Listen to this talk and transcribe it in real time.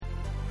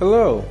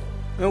Hello,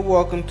 and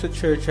welcome to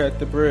Church at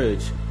the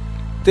Bridge.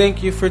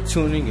 Thank you for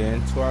tuning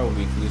in to our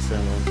weekly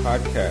sermon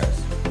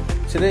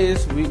podcast. Today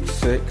is week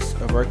 6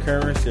 of our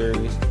current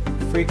series,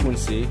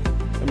 Frequency,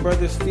 and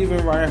Brother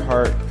Stephen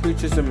Reinhardt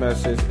preaches a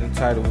message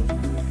entitled,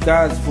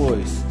 God's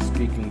Voice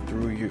Speaking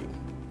Through You.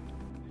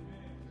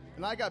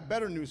 And I got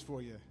better news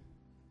for you.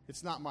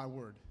 It's not my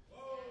word.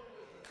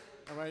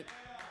 All right?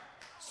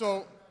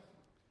 So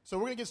we're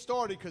going to get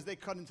started because they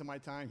cut into my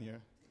time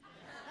here.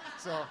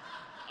 So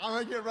I'm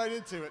going to get right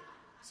into it.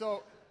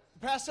 So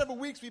the past several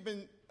weeks we've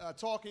been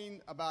talking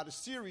about a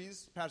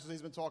series Pastor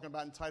Zay's been talking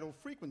about entitled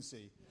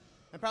Frequency.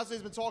 And Pastor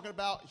Zay's been talking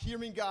about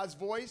hearing God's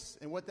voice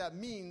and what that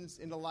means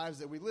in the lives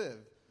that we live.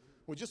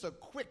 Well, just a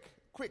quick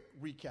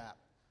recap.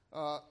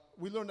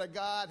 We learned that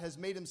God has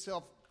made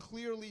himself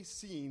clearly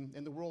seen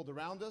in the world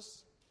around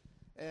us,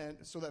 and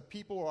so that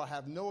people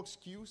have no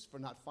excuse for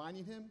not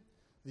finding him.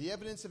 The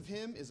evidence of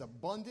him is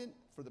abundant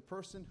for the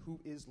person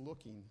who is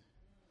looking.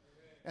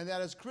 And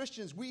that as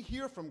Christians, we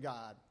hear from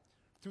God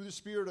through the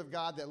Spirit of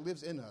God that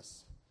lives in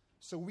us.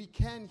 So we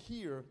can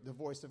hear the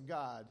voice of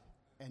God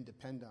and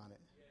depend on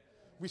it.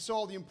 We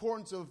saw the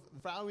importance of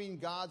valuing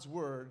God's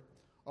word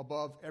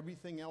above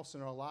everything else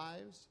in our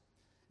lives,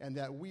 and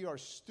that we are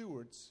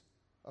stewards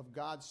of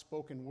God's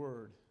spoken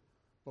word.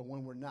 But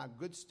when we're not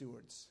good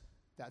stewards,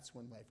 that's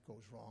when life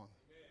goes wrong.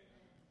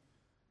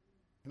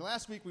 And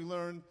last week we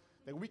learned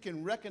that we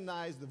can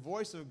recognize the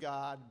voice of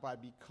God by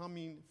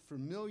becoming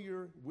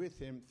familiar with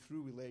him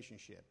through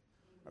relationship,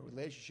 a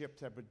relationship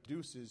that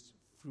produces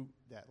fruit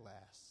that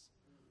lasts.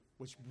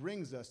 Which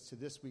brings us to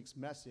this week's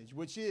message,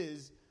 which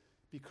is,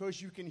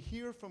 because you can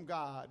hear from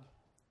God,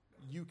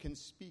 you can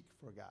speak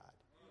for God.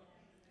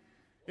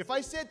 If I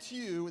said to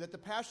you that the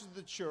pastors of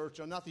the church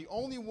are not the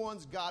only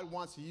ones God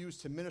wants to use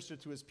to minister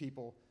to his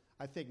people,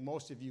 I think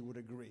most of you would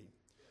agree.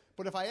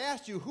 But if I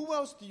asked you, who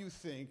else do you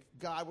think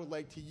God would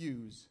like to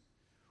use,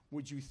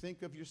 would you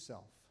think of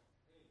yourself?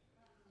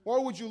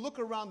 Or would you look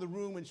around the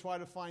room and try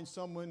to find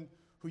someone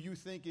who you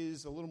think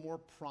is a little more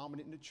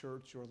prominent in the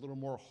church or a little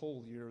more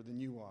holier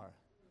than you are?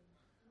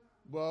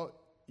 Well,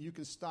 you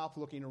can stop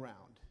looking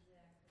around.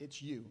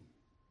 It's you.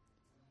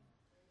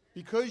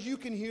 Because you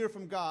can hear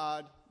from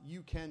God,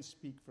 you can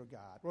speak for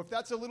God. Or if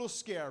that's a little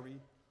scary,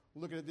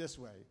 look at it this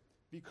way.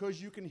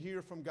 Because you can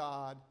hear from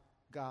God,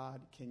 God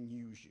can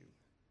use you.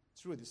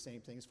 It's really the same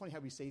thing. It's funny how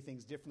we say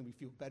things differently. We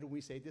feel better when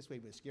we say it this way,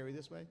 but it's scary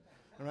this way.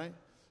 All right?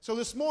 So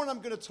this morning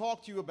I'm going to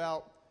talk to you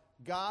about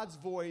God's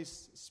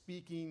voice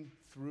speaking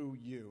through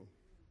you.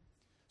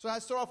 So I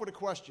start off with a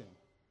question.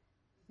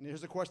 And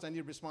here's a question I need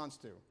a response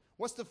to.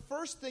 What's the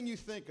first thing you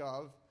think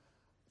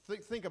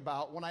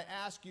about when I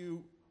ask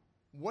you,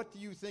 what do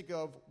you think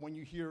of when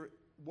you hear,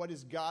 what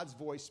is God's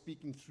voice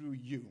speaking through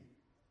you?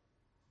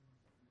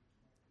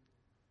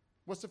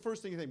 What's the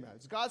first thing you think about?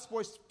 Is God's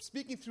voice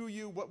speaking through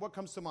you? What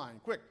comes to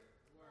mind? Quick.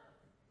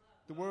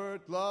 The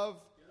word, love.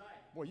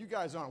 Boy, you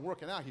guys aren't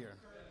working out here.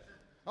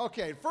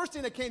 Okay, first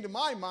thing that came to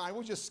my mind,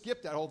 we'll just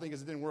skip that whole thing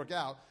because it didn't work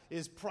out,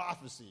 is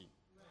prophecy.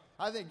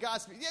 I think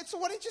God speaks. Yeah, so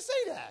why didn't you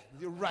say that?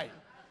 You're right.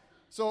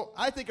 So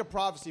I think of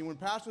prophecy. When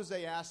Pastor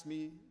Zay asked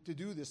me to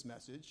do this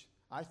message,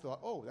 I thought,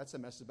 oh, that's a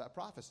message about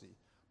prophecy.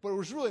 But it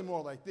was really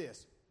more like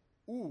this.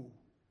 Ooh,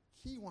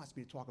 he wants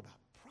me to talk about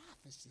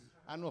prophecy.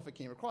 I don't know if it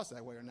came across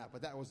that way or not,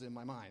 but that was in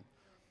my mind.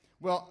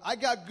 Well, I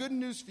got good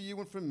news for you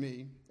and for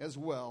me as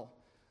well.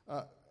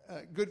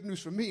 Good news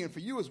for me and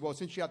for you as well,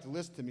 since you have to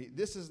listen to me.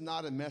 This is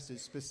not a message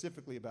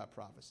specifically about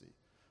prophecy.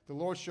 The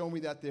Lord showed me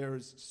that there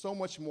is so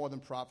much more than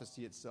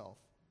prophecy itself.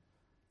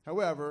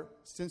 However,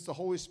 since the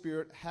Holy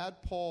Spirit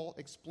had Paul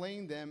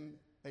explain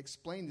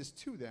this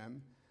to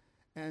them,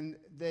 and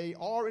they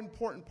are an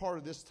important part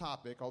of this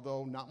topic,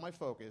 although not my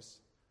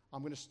focus,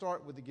 I'm going to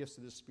start with the gifts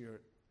of the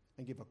Spirit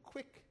and give a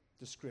quick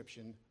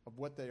description of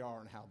what they are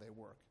and how they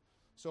work.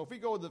 So if we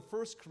go to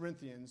 1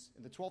 Corinthians,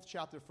 in the 12th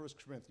chapter of 1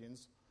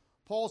 Corinthians,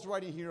 Paul's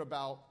writing here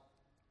about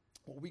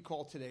what we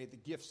call today the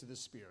gifts of the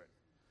Spirit.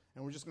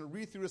 And we're just going to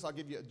read through this. I'll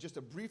give you just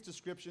a brief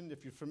description.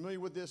 If you're familiar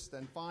with this,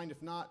 then fine.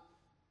 If not,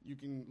 you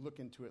can look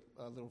into it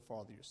a little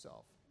farther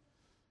yourself.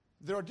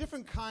 There are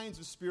different kinds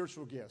of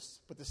spiritual gifts,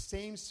 but the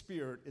same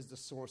Spirit is the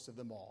source of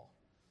them all.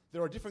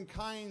 There are different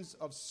kinds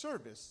of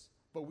service,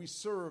 but we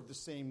serve the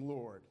same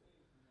Lord.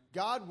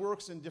 God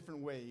works in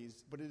different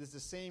ways, but it is the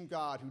same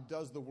God who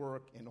does the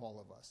work in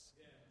all of us.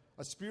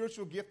 A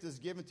spiritual gift is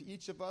given to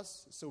each of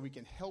us so we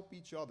can help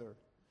each other.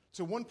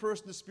 To one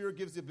person, the Spirit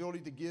gives the ability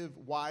to give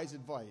wise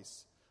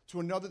advice.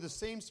 To another, the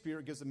same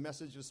Spirit gives a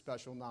message of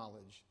special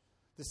knowledge.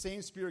 The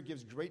same Spirit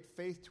gives great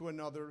faith to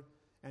another,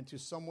 and to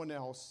someone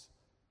else,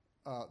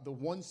 the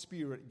one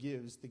Spirit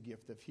gives the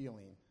gift of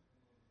healing.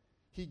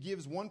 He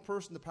gives one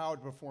person the power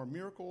to perform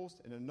miracles,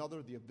 and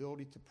another the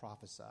ability to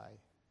prophesy.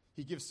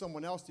 He gives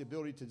someone else the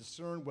ability to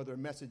discern whether a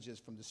message is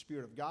from the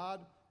Spirit of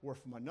God or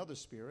from another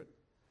spirit.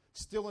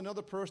 Still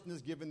another person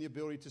is given the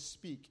ability to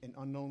speak in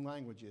unknown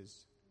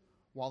languages,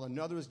 while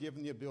another is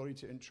given the ability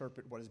to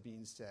interpret what is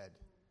being said.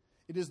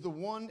 It is the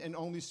one and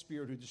only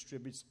Spirit who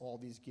distributes all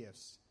these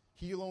gifts.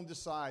 He alone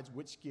decides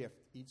which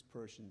gift each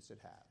person should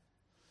have.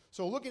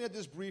 So looking at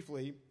this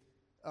briefly,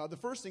 The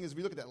first thing is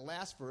we look at that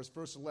last verse,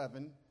 verse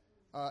 11.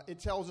 It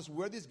tells us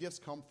where these gifts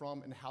come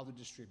from and how they're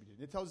distributed.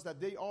 It tells us that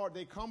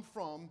they come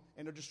from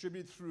and are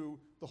distributed through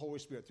the Holy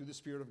Spirit, through the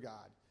Spirit of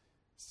God.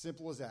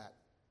 Simple as that.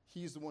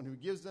 He's the one who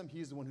gives them.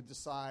 He's the one who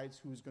decides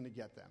who's going to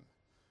get them.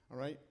 All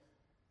right?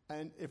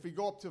 And if we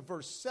go up to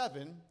verse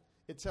 7,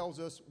 it tells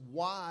us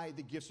why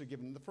the gifts are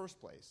given in the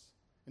first place.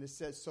 And it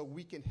says, so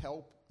we can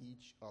help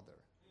each other.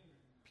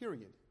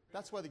 Period.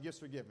 That's why the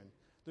gifts are given.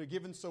 They're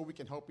given so we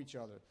can help each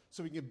other,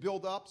 so we can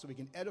build up, so we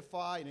can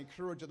edify and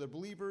encourage other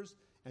believers,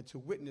 and to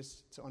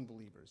witness to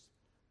unbelievers.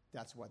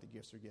 That's why the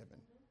gifts are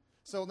given.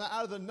 So now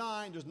out of the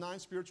 9, there's 9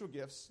 spiritual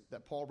gifts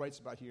that Paul writes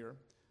about here.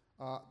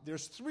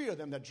 There's 3 of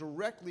them that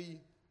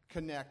directly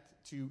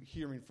connect to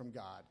hearing from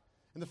God.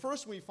 And the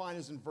first one we find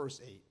is in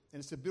verse 8, and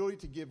it's the ability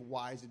to give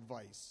wise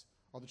advice,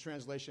 or the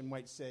translation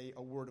might say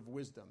a word of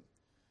wisdom.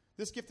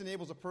 This gift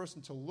enables a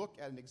person to look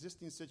at an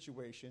existing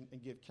situation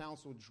and give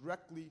counsel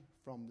directly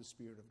from the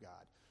Spirit of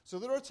God. So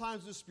there are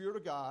times the Spirit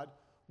of God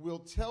will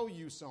tell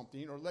you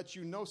something or let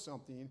you know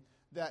something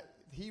that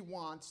he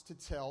wants to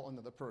tell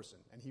another person,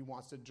 and he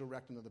wants to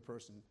direct another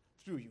person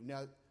through you.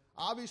 Now,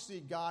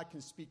 obviously, God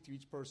can speak to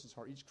each person's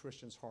heart, each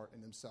Christian's heart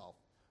in himself.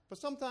 But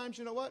sometimes,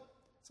 you know what?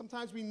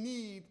 Sometimes we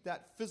need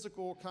that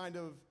physical kind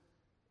of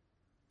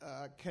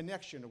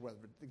connection or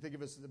whatever to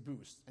give us the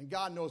boost. And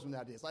God knows when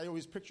that is. I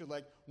always picture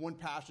like one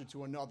pastor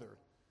to another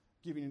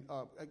giving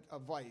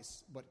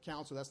advice, but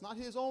counsel. That's not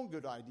his own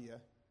good idea,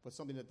 but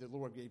something that the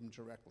Lord gave him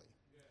directly.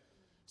 Yeah.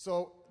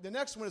 So the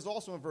next one is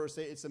also in verse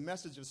 8. It's a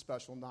message of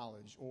special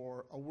knowledge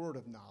or a word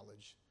of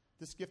knowledge.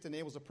 This gift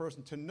enables a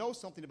person to know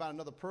something about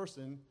another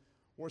person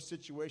or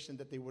situation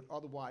that they would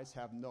otherwise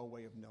have no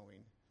way of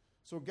knowing.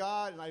 So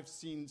God, and I've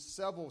seen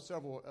several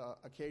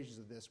occasions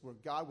of this, where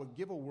God would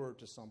give a word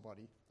to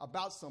somebody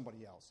about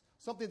somebody else,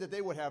 something that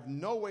they would have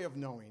no way of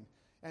knowing,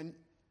 and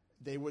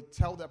they would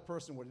tell that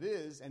person what it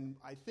is, and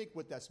I think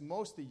what that's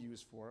mostly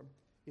used for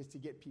is to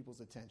get people's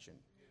attention.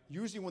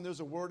 Usually when there's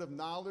a word of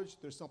knowledge,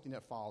 there's something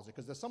that follows it,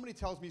 because if somebody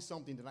tells me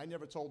something that I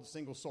never told a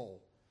single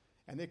soul,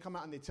 and they come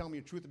out and they tell me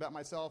the truth about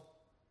myself,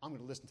 I'm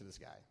going to listen to this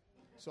guy.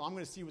 So I'm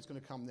going to see what's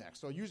going to come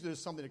next. So usually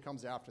there's something that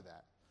comes after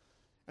that.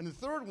 And the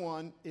third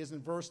one is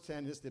in verse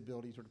 10, is the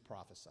ability to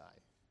prophesy.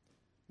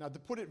 Now, to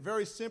put it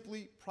very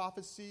simply,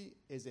 prophecy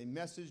is a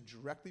message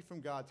directly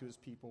from God to his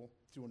people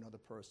through another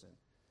person.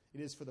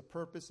 It is for the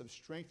purpose of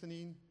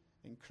strengthening,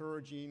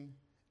 encouraging,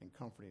 and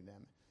comforting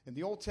them. In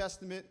the Old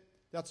Testament,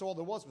 that's all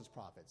there was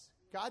prophets.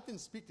 God didn't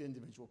speak to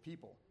individual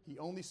people. He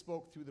only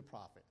spoke through the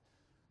prophet.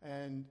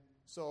 And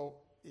so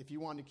if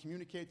you wanted to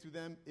communicate through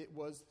them, it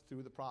was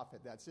through the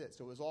prophet. That's it.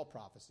 So it was all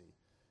prophecy.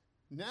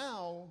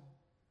 Now,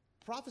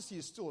 prophecy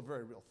is still a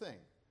very real thing,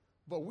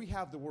 but we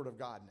have the Word of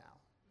God now.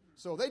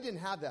 So they didn't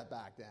have that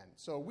back then.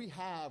 So we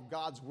have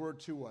God's Word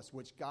to us,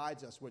 which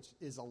guides us, which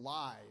is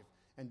alive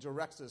and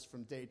directs us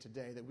from day to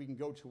day, that we can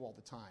go to all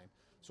the time.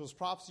 So is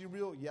prophecy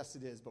real? Yes,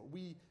 it is. But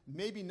we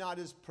maybe not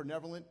as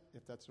prevalent,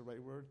 if that's the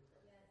right word.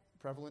 Yes.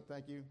 Prevalent,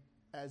 thank you,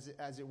 as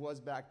it was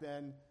back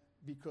then,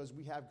 because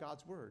we have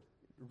God's Word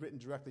written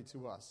directly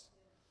to us.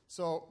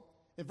 So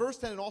in verse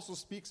 10, it also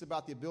speaks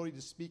about the ability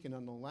to speak in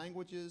unknown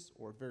languages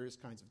or various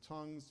kinds of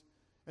tongues.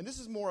 And this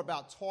is more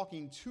about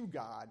talking to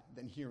God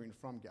than hearing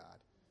from God.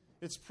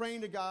 It's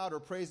praying to God or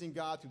praising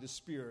God through the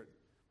Spirit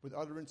with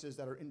utterances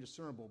that are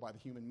indiscernible by the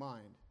human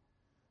mind.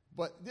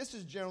 But this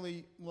is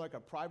generally more like a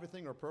private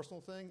thing or a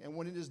personal thing. And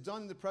when it is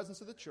done in the presence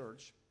of the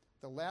church,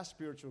 the last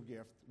spiritual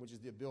gift, which is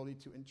the ability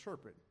to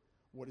interpret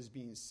what is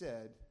being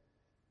said,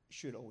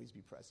 should always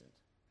be present.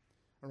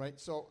 All right?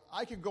 So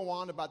I could go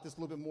on about this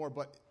a little bit more,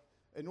 but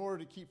in order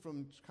to keep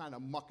from kind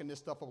of mucking this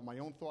stuff up with my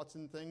own thoughts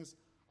and things,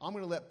 I'm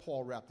going to let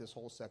Paul wrap this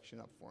whole section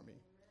up for me.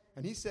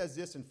 And he says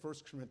this in 1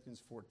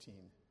 Corinthians 14,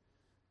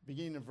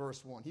 beginning in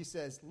verse 1. He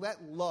says,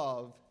 "Let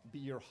love be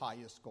your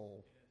highest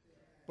goal,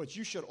 but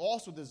you should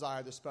also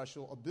desire the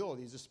special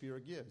abilities the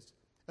Spirit gives,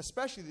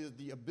 especially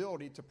the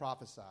ability to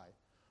prophesy.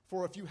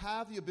 For if you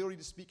have the ability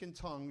to speak in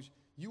tongues,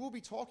 you will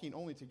be talking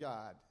only to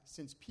God,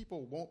 since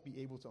people won't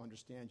be able to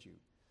understand you.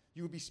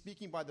 You will be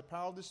speaking by the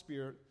power of the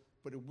Spirit,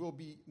 but it will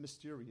be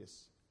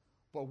mysterious.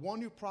 But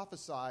one who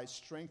prophesies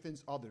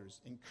strengthens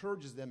others,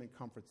 encourages them, and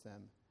comforts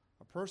them.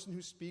 A person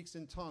who speaks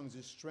in tongues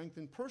is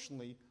strengthened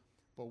personally,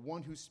 but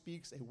one who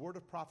speaks a word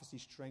of prophecy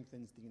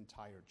strengthens the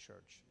entire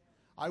church.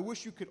 I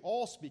wish you could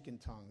all speak in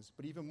tongues,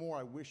 but even more,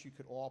 I wish you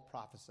could all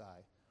prophesy.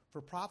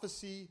 For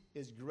prophecy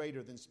is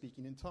greater than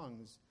speaking in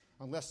tongues,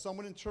 unless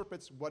someone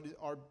interprets what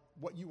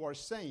you are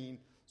saying,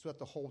 so that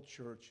the whole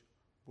church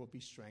will be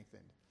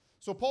strengthened."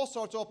 So Paul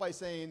starts off by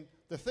saying,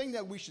 the thing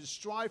that we should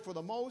strive for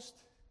the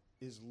most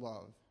is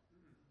love.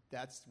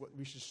 That's what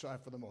we should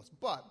strive for the most.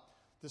 But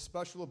the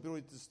special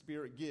ability the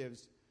Spirit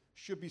gives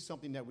should be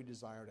something that we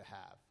desire to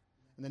have.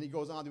 And then he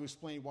goes on to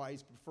explain why he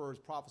prefers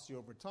prophecy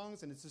over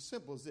tongues, and it's as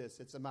simple as this.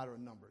 It's a matter of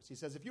numbers. He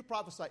says, if you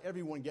prophesy,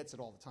 everyone gets it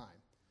all the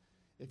time.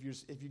 If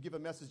you give a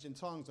message in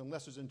tongues,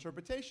 unless there's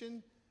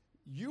interpretation,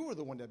 you are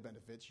the one that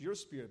benefits. Your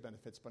spirit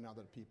benefits, but not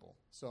other people.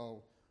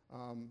 So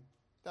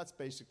that's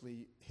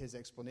basically his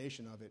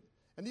explanation of it.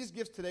 And these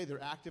gifts today,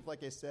 they're active,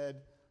 like I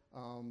said.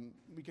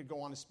 We could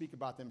go on and speak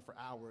about them for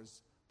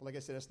hours. But like I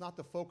said, it's not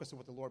the focus of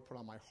what the Lord put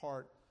on my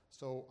heart.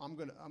 So I'm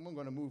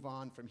going to move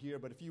on from here.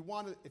 But if you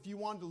wanted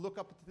to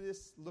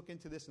look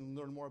into this and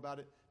learn more about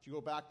it, if you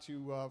go back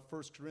to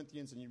 1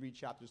 Corinthians and you read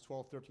chapters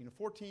 12, 13, and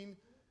 14,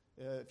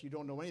 if you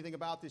don't know anything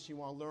about this, you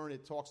want to learn,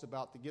 it talks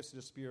about the gifts of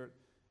the Spirit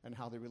and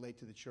how they relate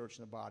to the church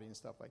and the body and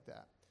stuff like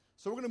that.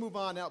 So we're going to move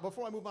on now.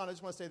 Before I move on, I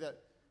just want to say that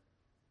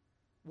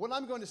what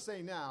I'm going to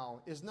say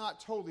now is not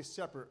totally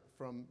separate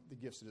from the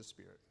gifts of the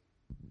Spirit.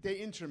 They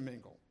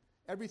intermingle.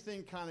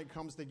 Everything kind of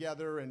comes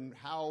together, and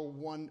how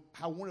one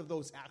of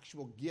those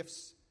actual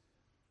gifts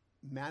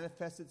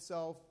manifests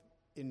itself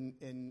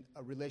in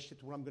a relationship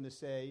to what I'm going to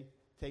say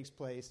takes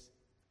place,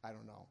 I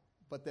don't know.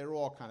 But they're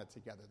all kind of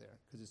together there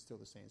because it's still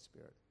the same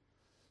Spirit.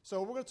 So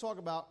we're going to talk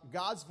about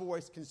God's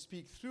voice can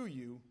speak through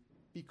you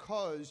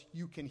because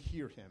you can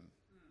hear him.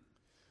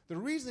 The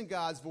reason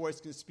God's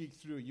voice can speak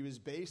through you is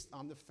based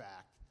on the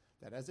fact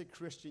that as a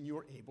Christian, you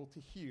are able to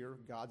hear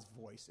God's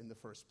voice in the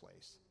first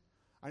place.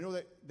 I know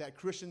that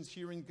Christians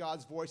hearing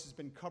God's voice has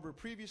been covered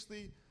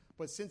previously,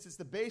 but since it's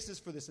the basis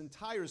for this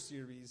entire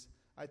series,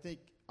 I think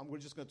we're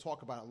just going to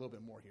talk about it a little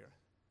bit more here.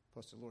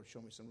 Plus, the Lord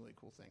showed me some really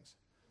cool things.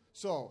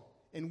 So,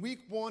 in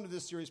week 1 of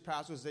this series,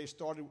 pastors, they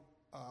started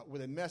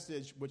with a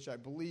message which I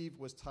believe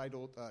was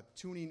titled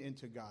Tuning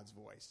into God's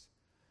Voice.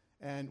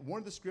 And one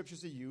of the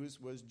scriptures they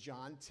used was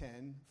John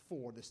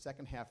 10:4, the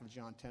second half of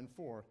John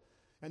 10:4.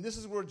 And this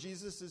is where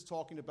Jesus is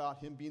talking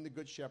about him being the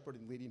good shepherd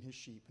and leading his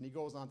sheep. And he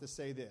goes on to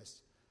say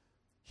this.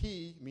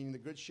 He, meaning the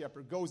good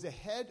shepherd, goes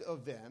ahead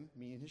of them,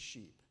 meaning his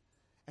sheep.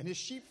 And his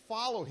sheep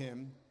follow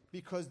him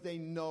because they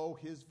know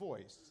his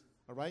voice.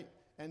 All right?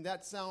 And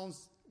that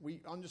sounds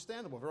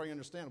understandable, very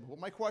understandable. But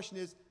my question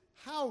is,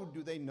 how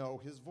do they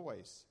know his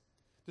voice?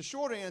 The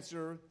short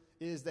answer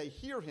is they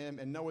hear him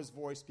and know his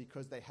voice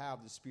because they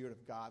have the Spirit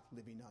of God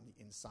living on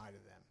the inside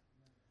of them.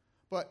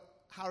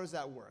 But how does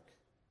that work?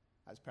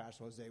 As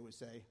Pastor Jose would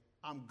say,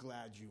 I'm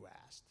glad you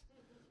asked.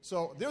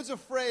 So there's a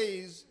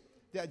phrase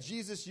that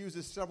Jesus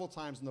uses several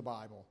times in the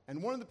Bible.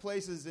 And one of the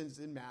places is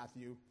in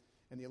Matthew,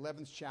 in the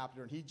 11th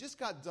chapter. And he just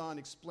got done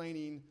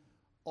explaining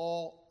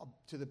all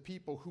to the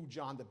people who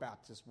John the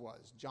Baptist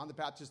was. John the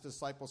Baptist's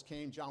disciples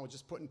came. John was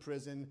just put in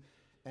prison.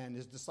 And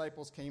his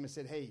disciples came and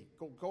said, hey,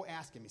 go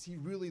ask him. Is he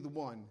really the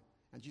one?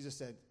 And Jesus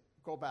said,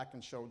 go back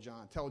and show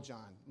John. Tell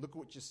John. Look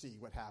what you see,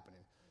 what's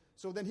happening.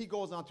 So then he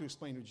goes on to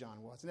explain who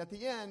John was. And at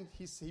the end,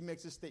 he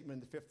makes a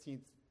statement in the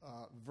 15th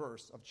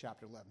verse of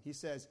chapter 11. He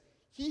says,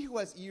 he who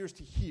has ears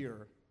to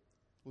hear,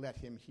 let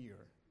him hear.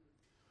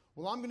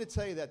 Well, I'm going to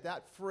tell you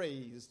that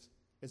phrase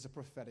is a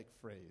prophetic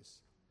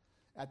phrase.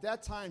 At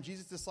that time,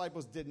 Jesus'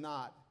 disciples did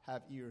not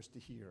have ears to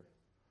hear.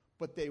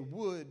 But there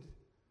would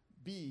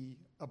be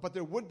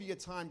a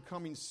time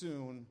coming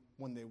soon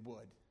when they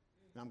would.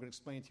 And I'm going to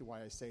explain to you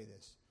why I say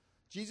this.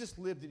 Jesus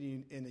lived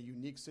in a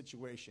unique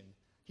situation.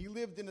 He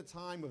lived in a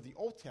time of the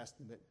Old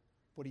Testament,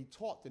 but he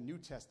taught the New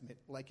Testament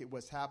like it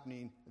was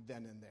happening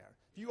then and there.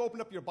 If you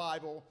open up your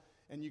Bible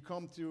and you go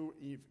to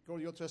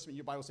the Old Testament,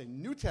 your Bible will say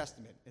New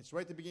Testament. It's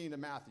right at the beginning of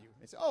Matthew.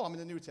 And say, oh, I'm in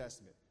the New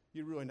Testament.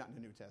 You're really not in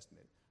the New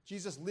Testament.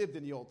 Jesus lived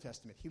in the Old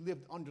Testament. He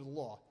lived under the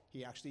law.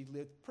 He actually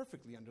lived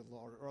perfectly under the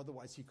law, or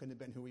otherwise he couldn't have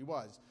been who he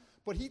was.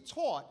 But he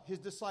taught his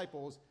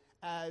disciples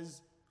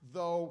as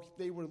though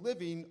they were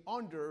living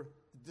under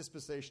the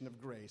dispensation of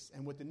grace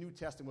and what the New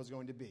Testament was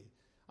going to be.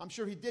 I'm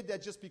sure he did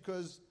that just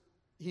because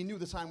he knew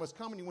the time was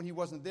coming, and when he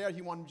wasn't there,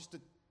 he wanted just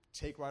to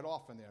take right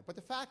off from there. But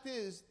the fact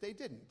is, they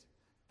didn't.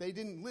 They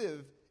didn't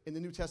live in the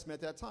New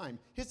Testament at that time.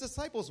 His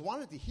disciples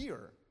wanted to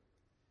hear.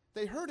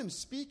 They heard him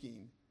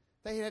speaking.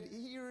 They had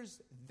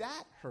ears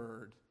that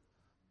heard,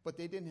 but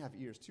they didn't have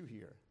ears to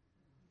hear.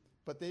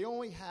 But they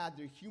only had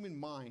their human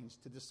minds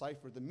to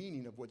decipher the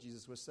meaning of what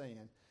Jesus was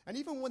saying. And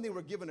even when they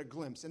were given a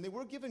glimpse, and they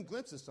were given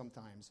glimpses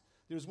sometimes.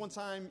 There was one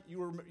time,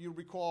 you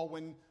recall,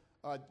 when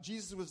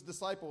Jesus was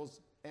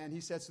disciples, and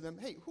he said to them,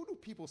 hey, who do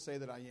people say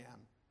that I am?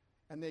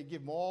 And they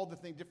give him all the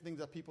different things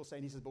that people say,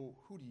 and he says, but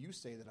who do you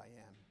say that I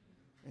am?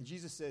 And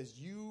Jesus says,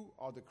 you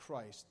are the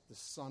Christ, the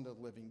Son of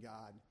the living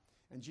God.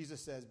 And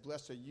Jesus says,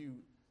 blessed are you,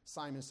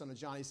 Simon, son of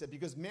John. He said,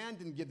 because man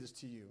didn't give this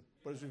to you,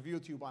 but it was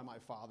revealed to you by my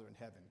Father in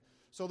heaven.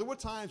 So there were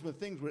times when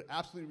things were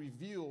absolutely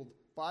revealed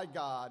by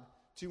God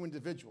to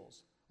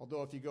individuals.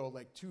 Although if you go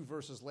like 2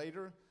 verses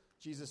later,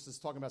 Jesus is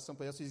talking about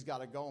someplace else he's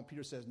got to go, and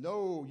Peter says,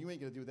 no, you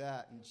ain't going to do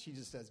that. And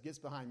Jesus says, get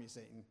behind me,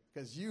 Satan,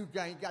 because you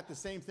ain't got the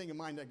same thing in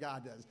mind that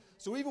God does.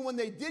 So even when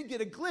they did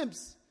get a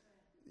glimpse,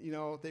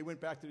 they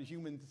went back to the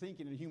human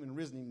thinking and human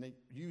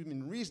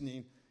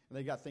reasoning, and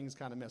they got things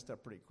kind of messed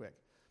up pretty quick.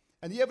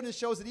 And the evidence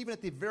shows that even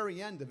at the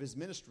very end of his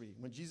ministry,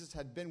 when Jesus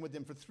had been with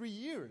them for 3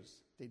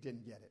 years, they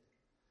didn't get it.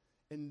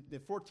 In the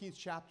 14th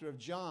chapter of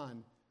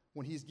John,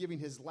 when he's giving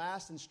his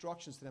last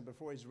instructions to them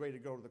before he's ready to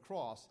go to the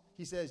cross,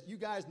 he says, you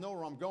guys know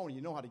where I'm going.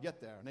 You know how to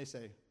get there. And they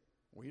say,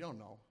 we don't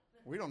know.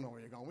 We don't know where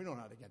you're going. We don't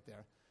know how to get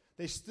there.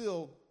 They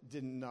still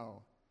didn't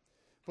know.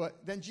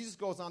 But then Jesus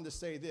goes on to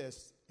say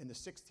this in the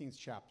 16th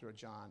chapter of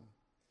John.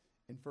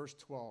 In verse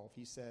 12,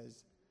 he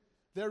says,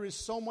 there is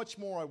so much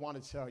more I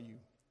want to tell you,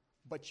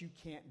 but you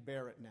can't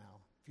bear it now.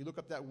 If you look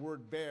up that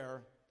word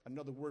bear,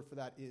 another word for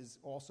that is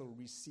also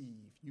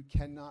receive. You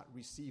cannot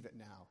receive it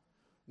now.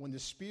 When the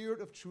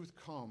Spirit of truth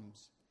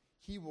comes,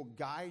 he will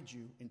guide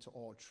you into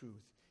all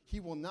truth. He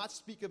will not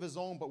speak of his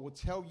own, but will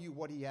tell you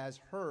what he has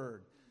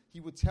heard.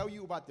 He will tell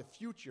you about the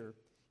future.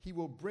 He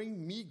will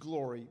bring me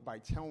glory by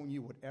telling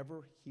you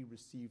whatever he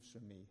receives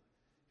from me.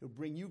 He'll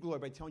bring you glory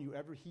by telling you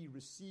whatever he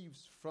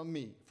receives from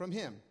me, from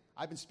him.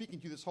 I've been speaking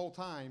to you this whole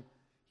time.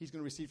 He's going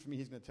to receive from me.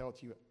 He's going to tell it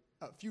to you.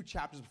 A few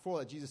chapters before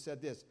that, Jesus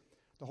said this: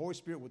 the Holy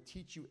Spirit will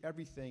teach you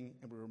everything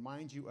and will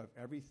remind you of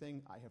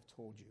everything I have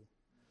told you.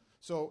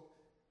 So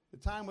the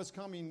time was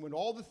coming when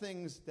all the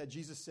things that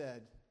Jesus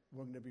said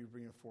were going to be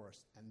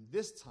reinforced. And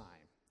this time,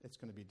 it's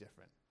going to be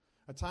different.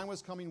 A time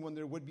was coming when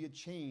there would be a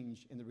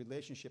change in the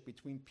relationship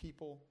between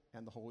people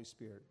and the Holy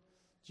Spirit.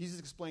 Jesus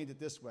explained it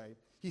this way.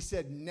 He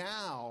said,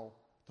 now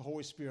the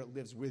Holy Spirit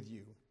lives with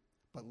you,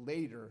 but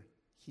later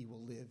he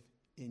will live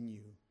in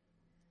you.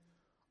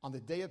 On the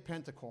day of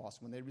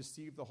Pentecost, when they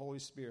received the Holy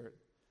Spirit,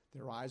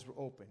 their eyes were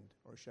opened,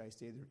 or should I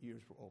say their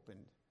ears were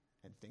opened,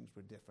 and things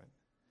were different.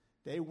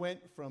 They went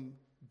from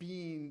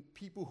being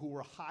people who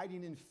were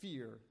hiding in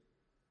fear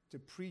to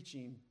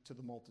preaching to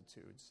the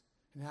multitudes.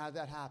 And how did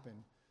that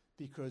happen?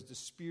 Because the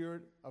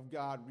Spirit of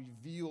God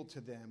revealed to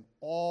them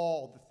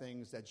all the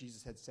things that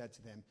Jesus had said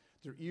to them.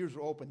 Their ears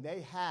were open.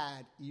 They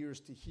had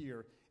ears to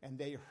hear, and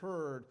they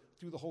heard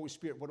through the Holy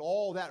Spirit what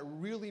all that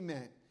really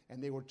meant,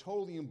 and they were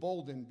totally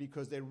emboldened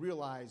because they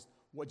realized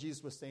what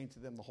Jesus was saying to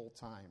them the whole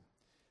time.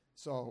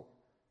 So,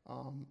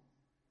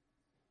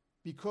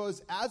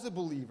 because as a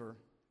believer,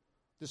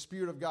 the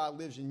Spirit of God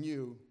lives in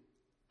you,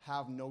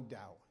 have no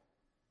doubt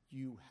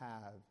you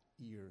have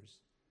ears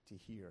to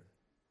hear.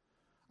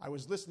 I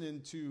was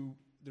listening to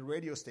the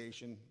radio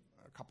station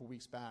a couple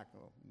weeks back, a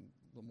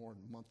little more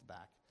than a month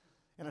back,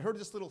 and I heard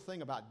this little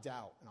thing about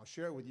doubt, and I'll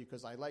share it with you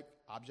because I like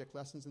object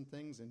lessons and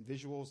things and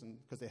visuals, and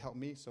because they help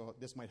me, so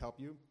this might help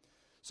you.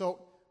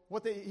 So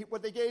what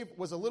they gave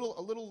was a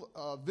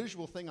little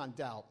visual thing on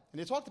doubt,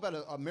 and they talked about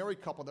a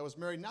married couple that was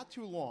married not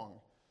too long.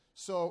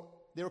 So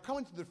they were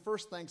coming to their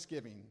first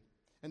Thanksgiving,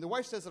 and the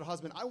wife says to the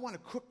husband, I want to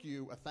cook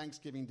you a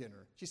Thanksgiving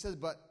dinner. She says,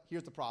 but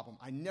here's the problem.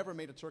 I never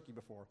made a turkey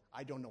before.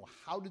 I don't know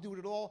how to do it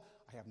at all.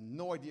 I have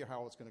no idea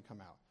how it's going to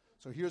come out.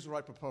 So here's what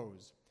I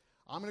propose.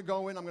 I'm going to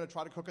go in. I'm going to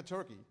try to cook a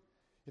turkey.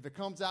 If it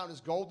comes out and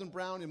it's golden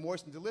brown and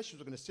moist and delicious,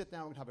 we're going to sit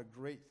down and have a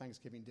great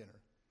Thanksgiving dinner.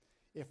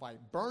 If I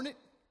burn it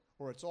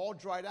or it's all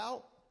dried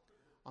out,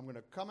 I'm going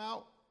to come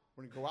out.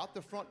 We're going to go out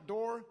the front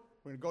door.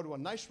 We're going to go to a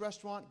nice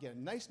restaurant, get a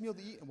nice meal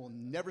to eat, and we'll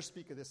never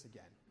speak of this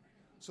again.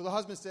 So the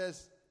husband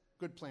says,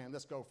 good plan,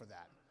 let's go for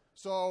that.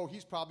 So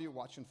he's probably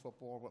watching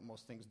football, what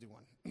most things do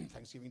on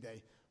Thanksgiving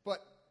Day.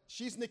 But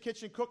she's in the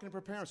kitchen cooking and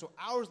preparing. So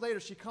hours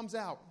later, she comes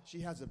out. She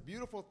has a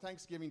beautiful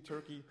Thanksgiving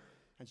turkey,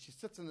 and she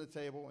sits on the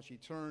table, and she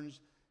turns,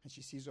 and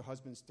she sees her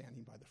husband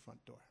standing by the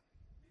front door.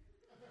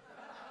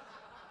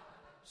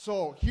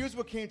 So here's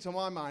what came to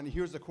my mind, and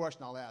here's the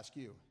question I'll ask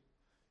you.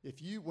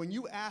 When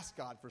you ask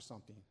God for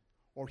something,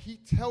 or he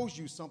tells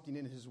you something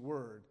in his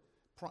word,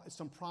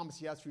 some promise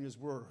he has for you in his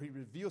word, or he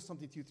reveals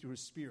something to you through his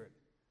Spirit,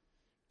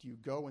 do you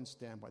go and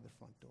stand by the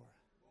front door?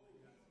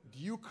 Do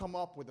you come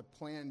up with a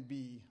plan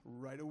B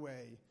right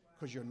away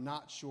because you're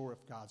not sure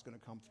if God's going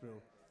to come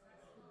through?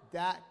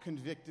 That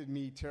convicted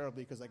me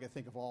terribly because I can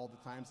think of all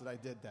the times that I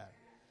did that.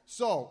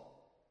 So,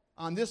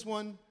 on this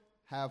one,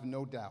 have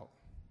no doubt.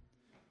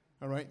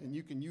 All right? And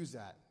you can use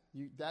that.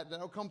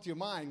 That'll come to your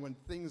mind when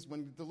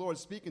the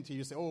Lord's speaking to you,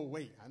 you say, oh,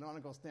 wait, I don't want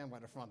to go stand by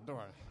the front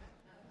door.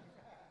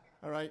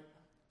 All right?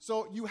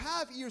 So, you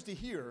have ears to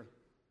hear,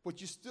 but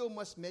you still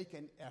must make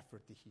an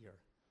effort to hear.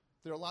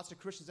 There are lots of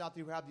Christians out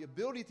there who have the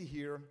ability to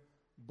hear,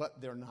 but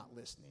they're not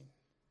listening.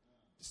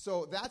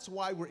 So that's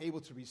why we're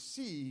able to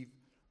receive,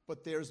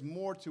 but there's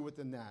more to it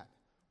than that.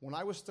 When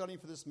I was studying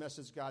for this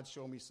message, God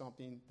showed me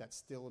something that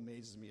still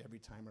amazes me every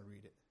time I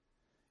read it.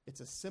 It's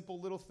a simple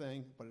little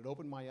thing, but it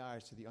opened my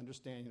eyes to the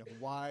understanding of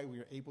why we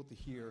are able to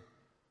hear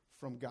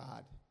from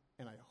God,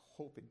 and I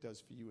hope it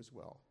does for you as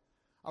well.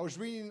 I was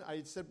reading,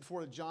 I said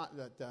before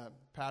that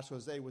Pastor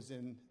Jose was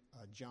in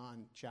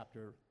John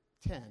chapter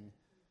 10,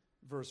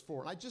 verse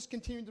 4. And I just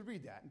continued to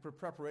read that in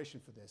preparation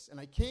for this. And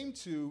I came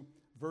to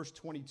verse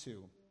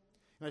 22.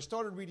 And I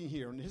started reading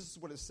here, and this is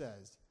what it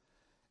says.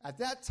 At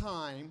that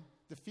time,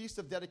 the Feast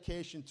of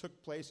Dedication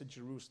took place at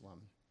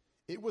Jerusalem.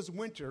 It was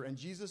winter, and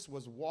Jesus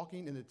was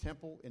walking in the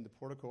temple in the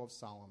portico of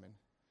Solomon.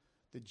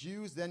 The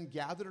Jews then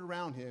gathered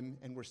around him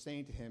and were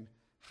saying to him,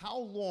 how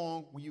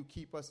long will you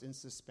keep us in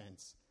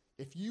suspense?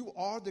 If you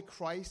are the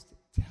Christ,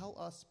 tell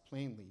us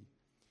plainly.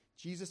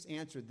 Jesus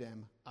answered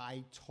them,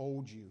 I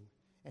told you,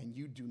 and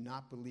you do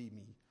not believe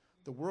me.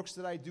 The works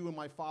that I do in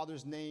my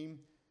Father's name,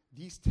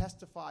 these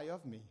testify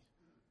of me,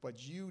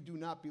 but you do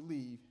not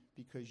believe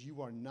because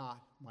you are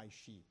not my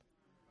sheep.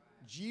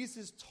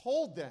 Jesus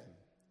told them.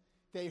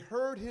 They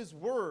heard his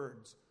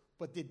words,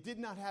 but they did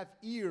not have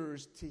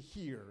ears to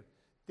hear.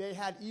 They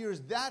had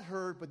ears that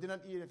heard, but did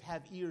not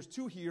have ears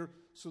to hear,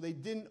 so they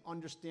didn't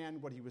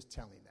understand what he was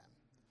telling them.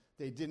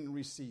 They didn't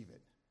receive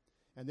it.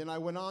 And then I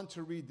went on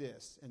to read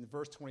this in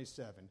verse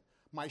 27.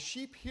 My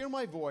sheep hear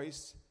my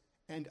voice,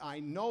 and I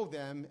know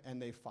them,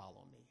 and they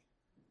follow me.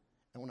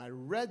 And when I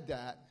read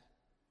that,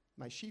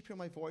 my sheep hear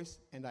my voice,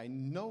 and I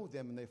know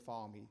them, and they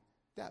follow me,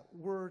 that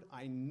word,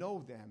 I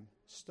know them,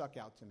 stuck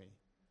out to me.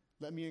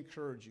 Let me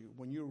encourage you,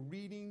 when you're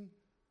reading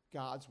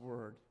God's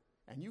word,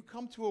 and you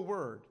come to a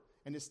word,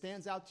 and it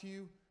stands out to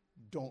you,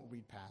 don't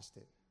read past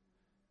it.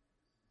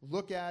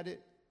 Look at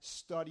it,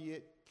 study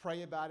it,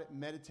 pray about it,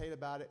 meditate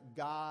about it.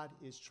 God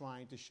is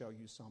trying to show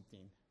you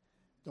something.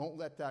 Don't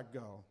let that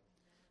go.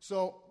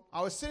 So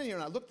I was sitting here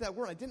and I looked at that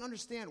word. I didn't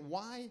understand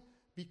why.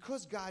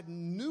 Because God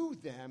knew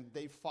them,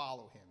 they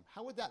follow him.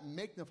 How would that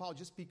make them follow?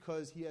 Just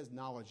because he has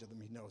knowledge of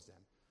them, he knows them.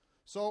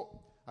 So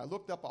I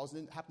looked up.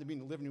 Happened to be in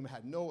the living room. I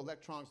had no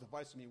electronics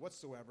device with me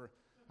whatsoever.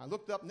 I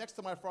looked up. Next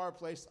to my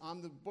fireplace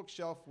on the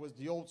bookshelf was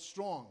the old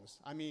Strong's.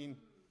 I mean,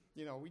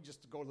 you know, we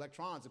just go to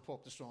electronics and pull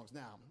up the Strong's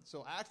now.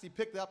 So I actually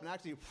picked it up and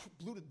actually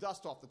blew the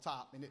dust off the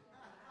top. And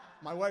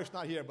my wife's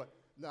not here, but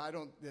no, I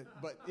don't.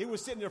 But it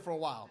was sitting there for a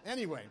while.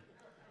 Anyway,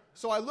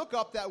 so I look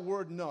up that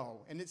word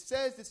 "know," and it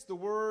says it's the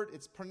word.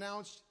 It's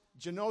pronounced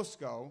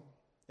ginosko.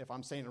 If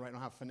I'm saying it right, I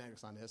don't have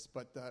phonetics on this,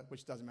 but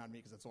which doesn't matter to me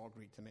because it's all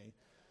Greek to me.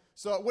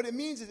 So what it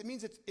means is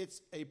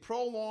it's a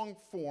prolonged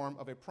form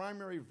of a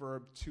primary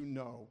verb to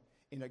know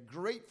in a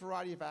great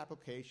variety of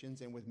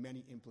applications and with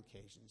many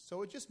implications.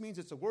 So it just means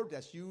it's a word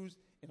that's used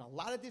in a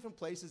lot of different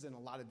places in a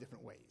lot of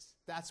different ways.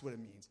 That's what it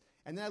means.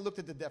 And then I looked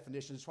at the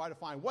definitions to try to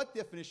find what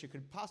definition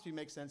could possibly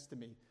make sense to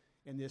me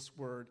in this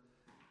word.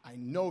 I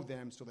know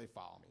them, so they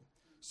follow me.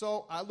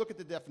 So I look at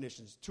the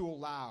definitions: to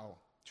allow,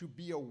 to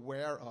be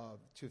aware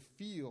of, to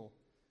feel,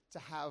 to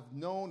have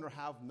known or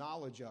have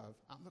knowledge of.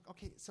 I'm like,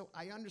 okay, so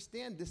I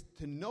understand this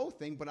to know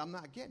thing, but I'm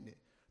not getting it.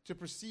 To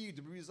perceive,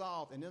 to be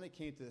resolved. And then I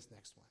came to this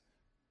next one.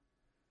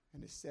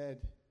 And it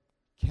said,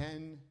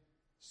 can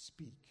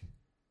speak.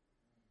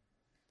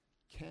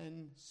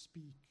 Can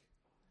speak.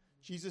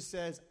 Jesus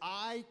says,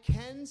 I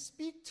can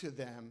speak to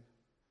them,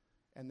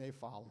 and they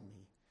follow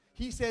me.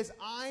 He says,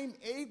 I'm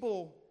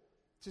able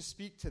to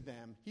speak to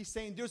them. He's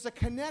saying there's a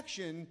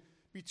connection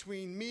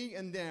between me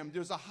and them.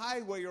 There's a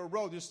highway or a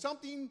road. There's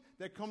something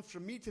that comes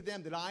from me to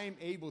them that I am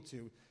able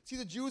to. See,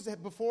 the Jews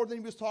that before that he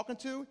was talking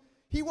to,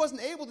 he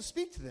wasn't able to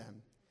speak to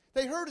them.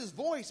 They heard his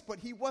voice, but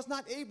he was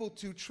not able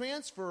to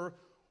transfer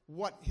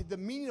the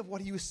meaning of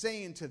what he was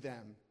saying to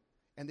them,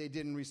 and they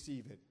didn't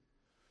receive it.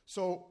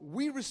 So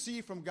we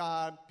receive from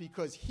God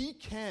because he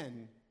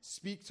can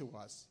speak to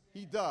us.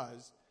 He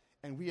does,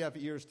 and we have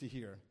ears to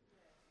hear.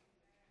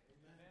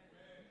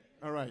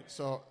 All right,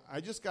 so I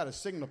just got a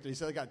signal up there. He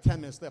said I got 10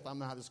 minutes left. I don't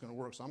know how this is going to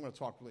work, so I'm going to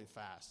talk really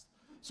fast.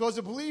 So as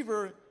a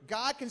believer,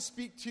 God can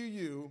speak to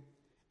you,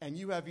 and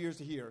you have ears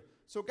to hear.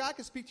 So God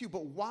can speak to you,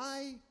 but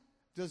why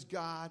does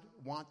God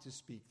want to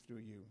speak through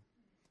you?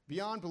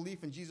 Beyond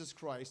belief in Jesus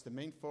Christ, the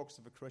main focus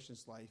of a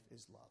Christian's life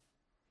is love.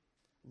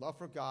 Love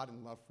for God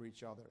and love for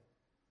each other.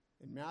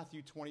 In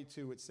Matthew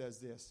 22, it says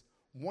this: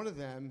 one of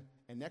them,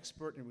 an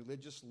expert in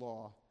religious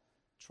law,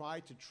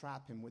 tried to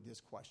trap him with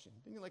this question.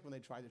 Didn't you like when they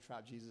tried to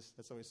trap Jesus?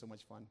 That's always so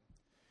much fun.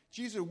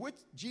 Teacher,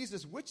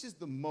 which is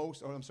the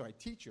most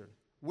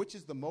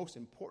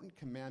important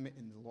commandment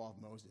in the law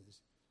of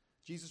Moses?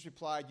 Jesus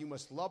replied, you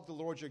must love the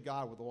Lord your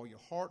God with all your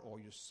heart, all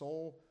your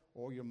soul,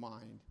 all your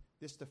mind.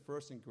 This is the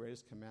first and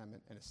greatest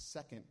commandment, and a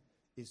second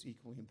is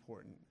equally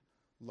important.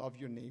 Love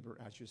your neighbor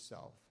as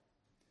yourself.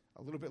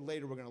 A little bit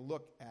later, we're going to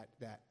look at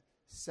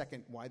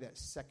why that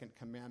second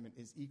commandment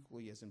is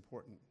equally as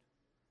important.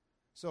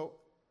 So,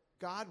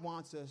 God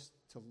wants us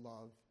to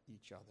love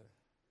each other,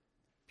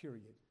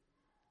 period.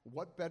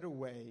 What better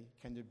way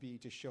can there be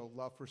to show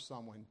love for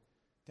someone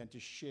than to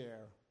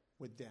share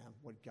with them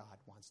what God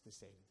wants to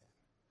say to them?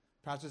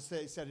 Pastor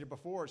said it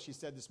before. She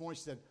said this morning,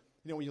 she said,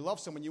 when you love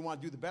someone, you want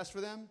to do the best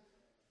for them.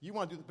 You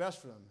want to do the best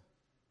for them.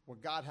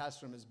 What God has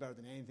for them is better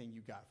than anything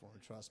you got for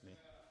them, trust me.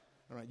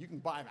 All right, you can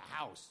buy him a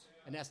house,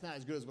 and that's not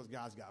as good as what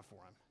God's got for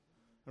him.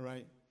 All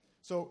right?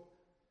 So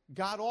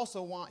God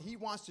also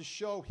wants to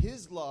show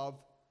his love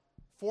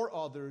for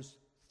others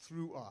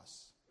through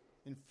us.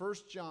 In 1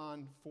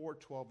 John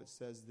 4:12, it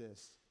says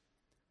this: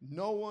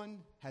 no one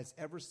has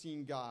ever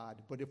seen God,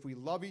 but if we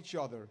love each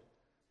other,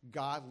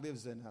 God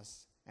lives in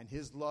us, and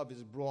his love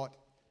is brought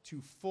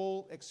to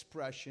full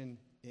expression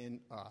in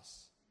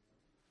us.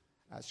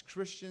 As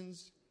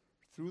Christians,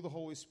 through the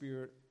Holy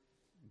Spirit,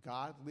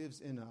 God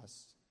lives in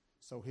us,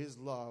 so his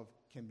love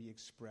can be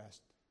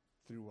expressed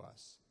through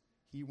us.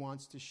 He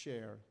wants to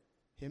share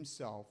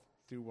himself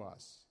through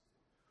us.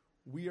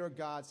 We are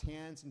God's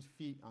hands and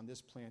feet on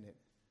this planet.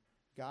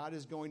 God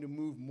is going to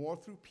move more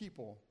through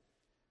people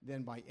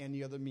than by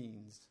any other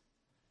means.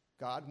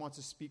 God wants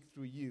to speak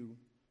through you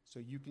so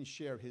you can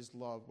share his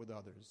love with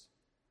others.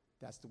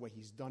 That's the way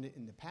he's done it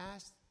in the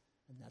past,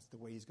 and that's the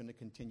way he's going to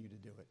continue to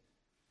do it.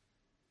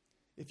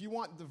 If you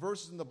want the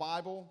verses in the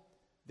Bible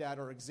that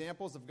are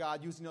examples of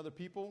God using other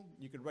people,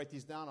 you can write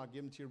these down. I'll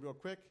give them to you real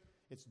quick.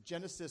 It's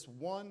Genesis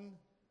 1,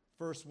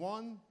 verse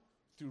 1,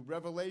 through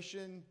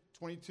Revelation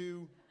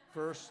 22,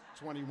 verse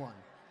 21.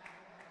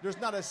 There's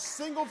not a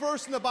single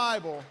verse in the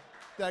Bible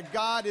that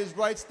God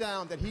writes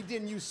down that he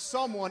didn't use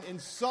someone in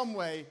some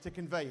way to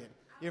convey it.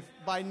 If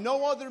by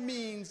no other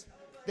means,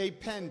 they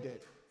penned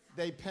it.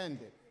 They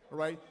penned it. All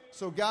right?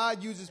 So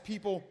God uses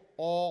people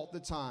all the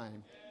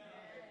time.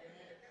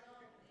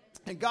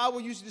 And God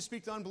will use you to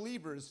speak to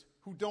unbelievers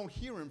who don't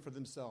hear him for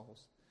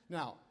themselves.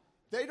 Now,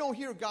 they don't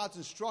hear God's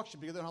instruction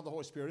because they don't have the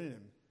Holy Spirit in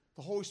them.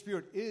 The Holy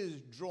Spirit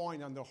is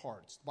drawing on their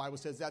hearts. The Bible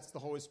says that's the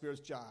Holy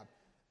Spirit's job.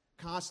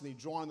 Constantly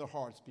drawing their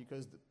hearts,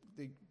 because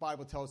the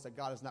Bible tells us that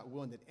God is not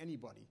willing that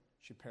anybody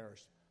should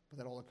perish, but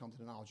that all will come to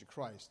the knowledge of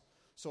Christ.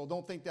 So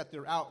don't think that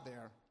they're out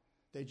there.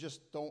 They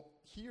just don't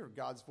hear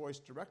God's voice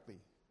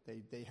directly.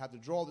 They have to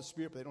draw the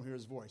Spirit, but they don't hear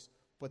his voice.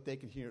 But they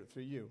can hear it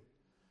through you.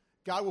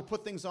 God will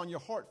put things on your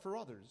heart for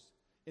others.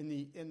 In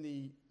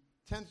the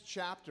 10th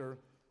chapter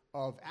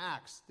of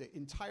Acts, the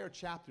entire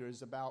chapter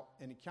is about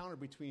an encounter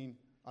between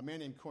a man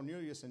named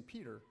Cornelius and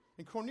Peter.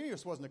 And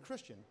Cornelius wasn't a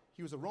Christian.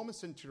 He was a Roman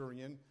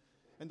centurion.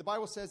 And the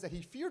Bible says that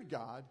he feared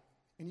God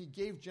and he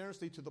gave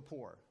generously to the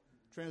poor.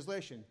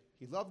 Translation,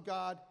 he loved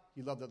God,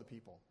 he loved other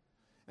people.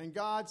 And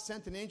God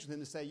sent an angel to him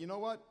to say, you know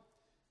what?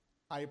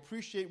 I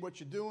appreciate what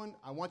you're doing.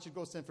 I want you to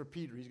go send for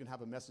Peter. He's going to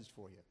have a message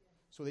for you.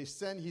 So he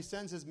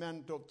sends his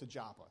men to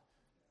Joppa.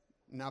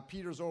 Now,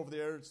 Peter's over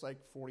there. It's like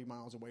 40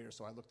 miles away or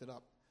so. I looked it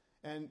up.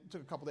 And it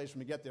took a couple days for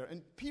him to get there.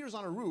 And Peter's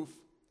on a roof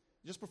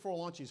just before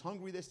lunch. He's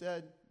hungry, they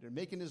said. They're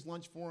making his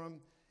lunch for him.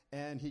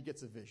 And he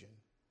gets a vision.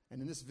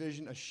 And in this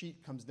vision, a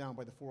sheet comes down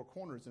by the four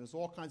corners. And there's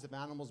all kinds of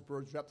animals,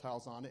 birds,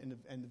 reptiles on it.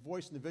 And the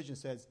voice in the vision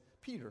says,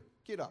 Peter,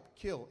 get up,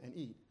 kill, and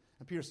eat.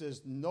 And Peter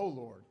says, no,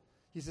 Lord.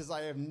 He says,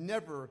 I have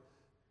never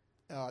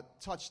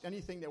touched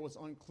anything that was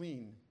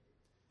unclean.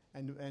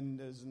 And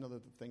there's another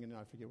thing, and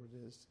I forget what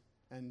it is.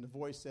 And the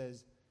voice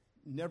says,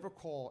 never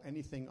call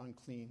anything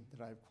unclean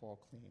that I have called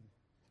clean.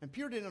 And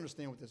Peter didn't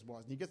understand what this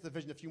was. And he gets the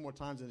vision a few more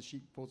times, and the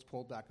sheet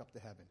pulled back up to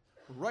heaven.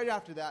 But right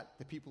after that,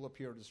 the people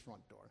appear at his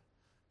front door.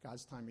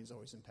 God's timing is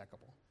always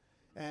impeccable.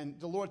 And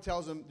the Lord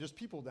tells him, there's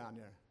people down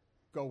there.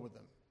 Go with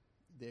them.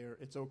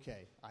 It's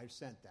okay. I've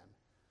sent them.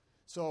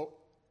 So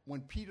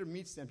when Peter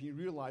meets them, he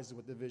realizes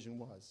what the vision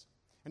was.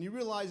 And he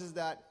realizes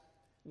that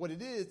what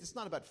it is, it's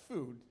not about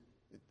food.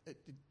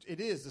 It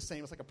is the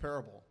same. It's like a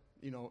parable.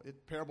 You know,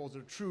 parables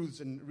are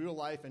truths in real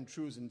life and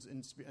truths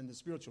in the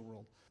spiritual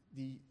world.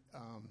 The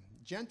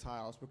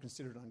Gentiles were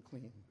considered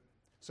unclean.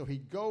 So he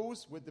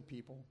goes with the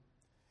people,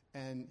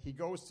 and he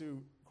goes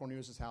to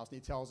Cornelius' house,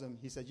 and he tells him,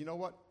 he said, you know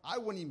what? I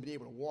wouldn't even be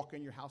able to walk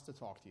in your house to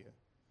talk to you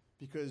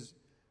because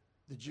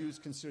the Jews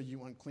consider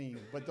you unclean.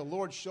 But the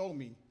Lord showed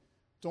me,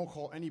 don't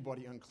call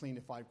anybody unclean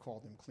if I've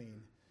called them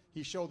clean.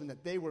 He showed them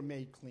that they were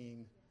made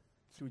clean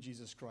through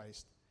Jesus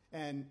Christ.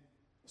 And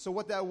so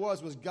what that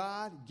was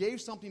God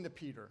gave something to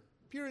Peter.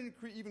 Peter didn't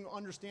even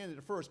understand it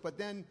at first, but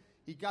then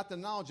he got the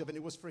knowledge of it.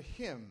 It was for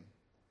him,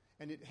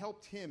 and it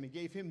helped him. It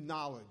gave him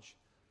knowledge.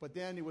 But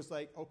then it was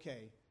like,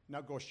 okay, now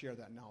go share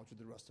that knowledge with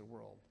the rest of the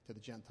world, to the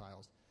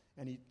Gentiles.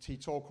 And he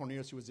told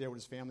Cornelius he was there with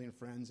his family and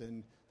friends,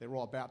 and they were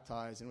all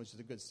baptized, and it was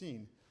just a good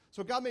scene.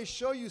 So God may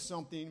show you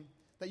something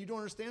that you don't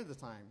understand at the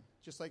time,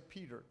 just like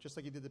Peter, just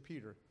like he did to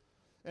Peter.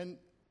 And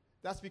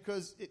that's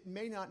because it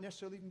may not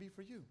necessarily even be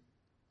for you.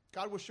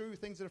 God will show you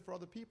things that are for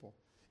other people.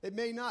 It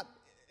may not,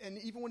 and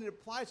even when it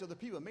applies to other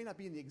people, it may not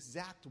be in the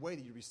exact way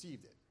that you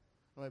received it.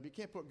 All right? But you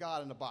can't put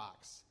God in a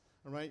box.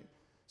 All right?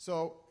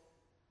 So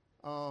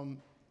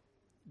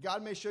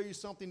God may show you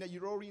something that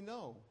you already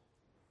know.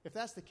 If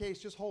that's the case,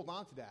 just hold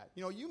on to that.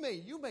 You know, you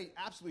may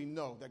absolutely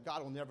know that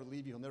God will never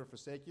leave you, he'll never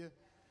forsake you.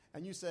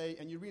 And you say,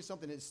 and you read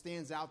something that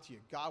stands out to you,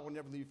 God will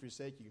never leave you,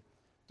 forsake you.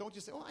 Don't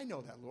just say, oh, I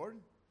know that, Lord.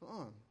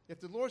 If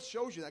the Lord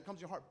shows you that comes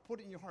to your heart, put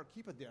it in your heart,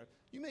 keep it there.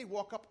 You may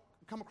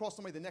come across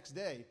somebody the next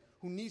day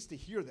who needs to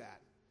hear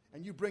that,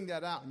 and you bring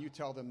that out and you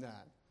tell them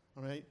that.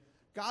 All right?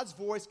 God's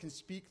voice can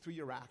speak through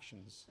your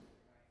actions.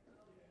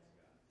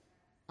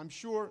 I'm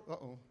sure,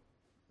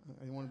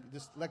 I want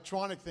this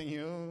electronic thing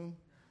here.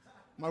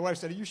 My wife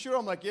said, are you sure?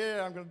 I'm like,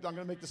 yeah, I'm going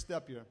to make the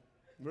step here.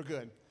 We're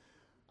good.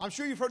 I'm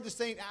sure you've heard the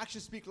saying,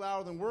 actions speak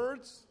louder than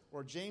words.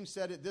 Or James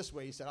said it this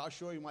way. He said, I'll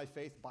show you my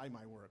faith by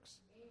my works.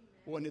 Amen.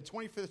 Well, in the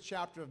 25th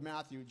chapter of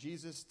Matthew,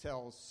 Jesus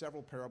tells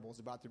several parables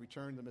about the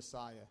return of the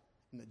Messiah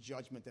and the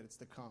judgment that is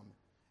to come.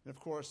 And of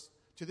course,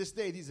 to this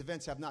day, these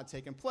events have not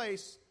taken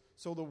place,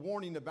 so the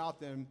warning about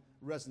them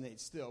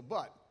resonates still.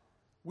 But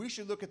we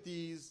should look at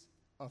these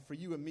for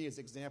you and me as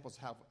examples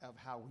of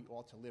how we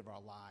ought to live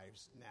our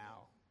lives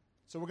now.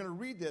 So we're going to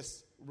read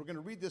this. We're going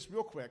to read this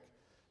real quick,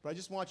 but I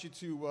just want you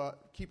to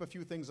keep a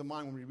few things in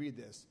mind when we read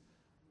this.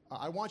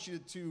 I want you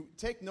to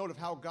take note of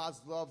how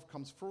God's love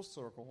comes full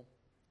circle,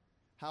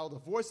 how the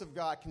voice of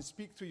God can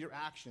speak through your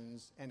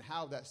actions, and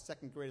how that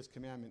second greatest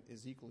commandment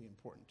is equally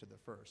important to the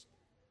first.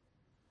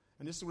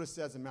 And this is what it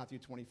says in Matthew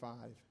 25.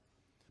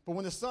 But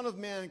when the Son of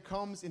Man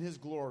comes in his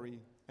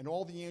glory, and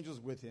all the angels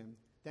with him,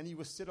 then he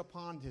will sit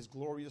upon his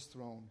glorious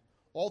throne.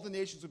 All the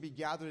nations will be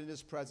gathered in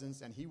his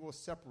presence, and he will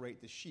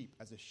separate the sheep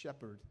as a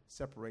shepherd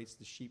separates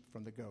the sheep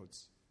from the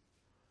goats.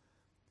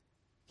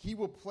 He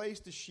will place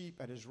the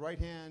sheep at his right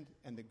hand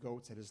and the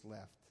goats at his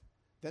left.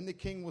 Then the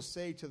king will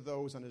say to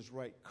those on his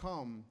right,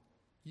 come,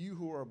 You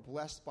who are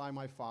blessed by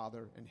my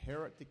Father,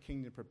 inherit the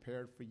kingdom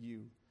prepared for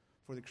you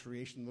for the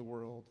creation of the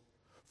world.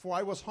 For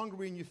I was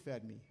hungry, and you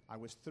fed me. I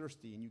was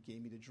thirsty, and you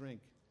gave me to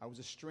drink. I was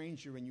a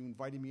stranger, and you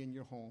invited me in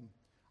your home.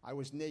 I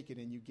was naked,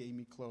 and you gave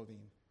me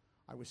clothing.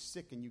 I was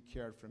sick, and you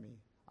cared for me.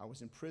 I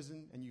was in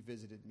prison, and you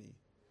visited me.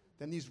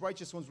 Then these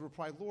righteous ones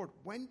replied, Lord,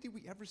 when did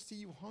we ever see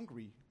you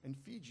hungry and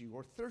feed you,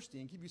 or thirsty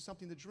and give you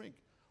something to drink,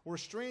 or a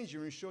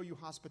stranger and show you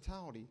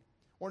hospitality,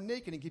 or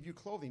naked and give you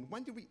clothing?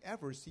 When did we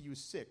ever see you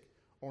sick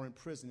or in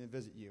prison and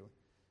visit you?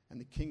 And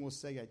the king will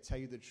say, I tell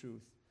you the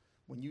truth.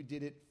 When you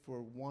did it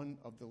for one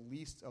of the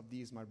least of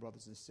these, my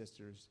brothers and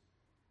sisters,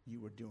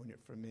 you were doing it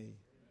for me.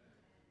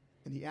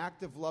 In the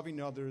act of loving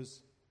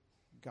others,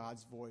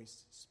 God's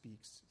voice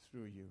speaks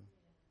through you.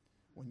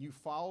 When you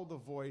follow the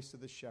voice of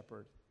the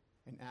shepherd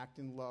and act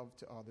in love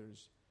to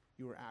others,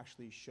 you are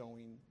actually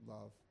showing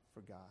love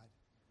for God.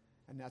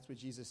 And that's what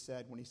Jesus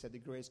said when he said the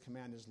greatest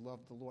command is love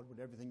the Lord with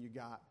everything you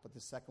got, but the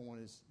second one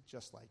is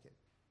just like it.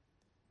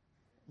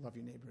 Love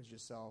your neighbor as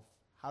yourself.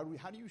 How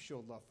do you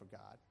show love for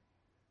God?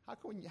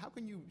 How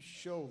can you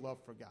show love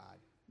for God?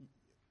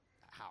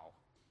 How?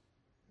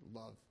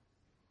 Love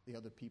the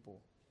other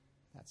people.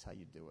 That's how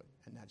you do it,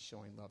 and that's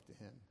showing love to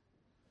him.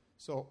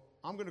 So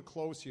I'm going to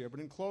close here, but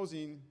in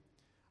closing,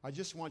 I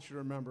just want you to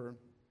remember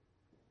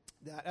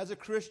that as a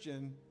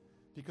Christian,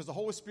 because the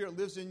Holy Spirit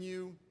lives in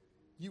you,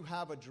 you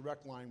have a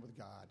direct line with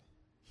God.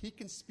 He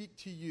can speak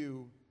to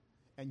you,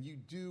 and you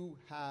do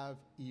have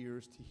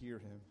ears to hear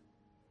him.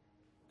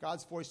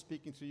 God's voice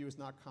speaking through you is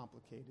not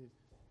complicated.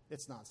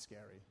 It's not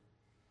scary.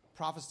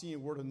 Prophecy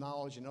and word of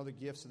knowledge and other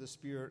gifts of the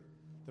Spirit,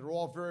 they're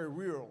all very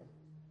real.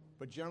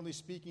 But generally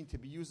speaking, to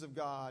be used of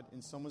God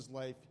in someone's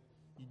life,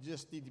 you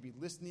just need to be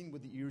listening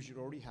with the ears you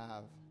already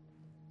have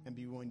and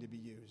be willing to be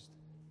used.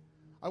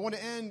 I want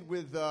to end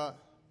with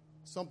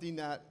something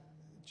that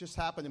just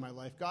happened in my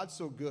life. God's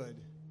so good.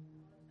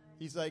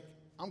 He's like,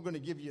 I'm going to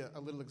give you a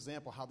little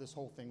example how this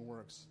whole thing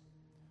works.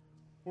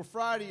 Well,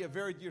 Friday, a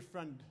very dear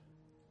friend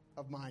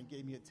of mine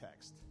gave me a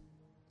text.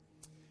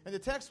 And the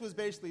text was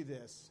basically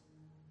this.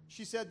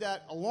 She said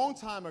that a long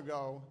time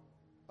ago,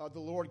 the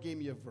Lord gave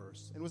me a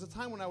verse. And it was a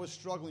time when I was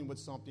struggling with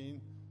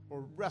something,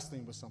 or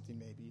wrestling with something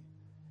maybe.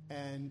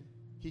 And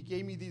he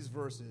gave me these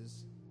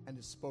verses, and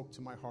it spoke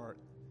to my heart.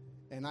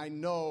 And I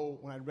know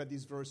when I read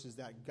these verses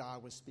that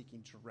God was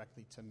speaking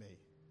directly to me.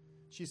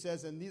 She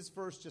says, and these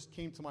verses just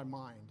came to my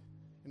mind,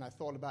 and I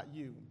thought about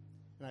you.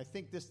 And I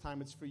think this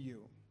time it's for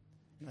you.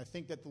 And I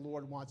think that the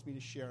Lord wants me to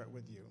share it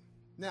with you.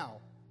 Now,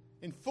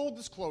 in full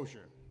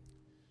disclosure,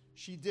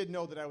 she did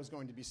know that I was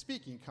going to be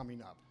speaking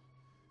coming up.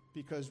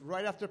 Because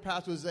right after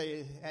Pastor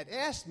Jose had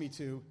asked me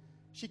to,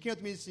 she came up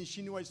to me and said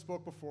she knew I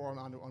spoke before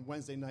on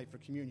Wednesday night for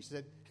communion. She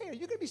said, hey, are you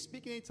going to be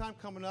speaking anytime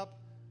coming up?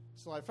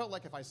 So I felt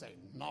like if I say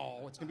no,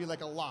 it's going to be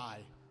like a lie.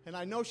 And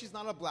I know she's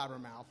not a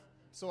blabbermouth.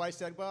 So I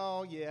said,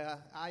 well, yeah,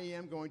 I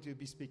am going to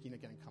be speaking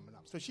again coming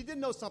up. So she did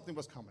know something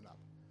was coming up.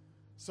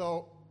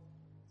 So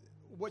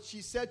what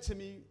she said to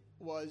me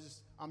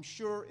was, I'm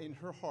sure in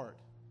her heart,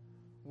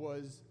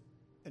 was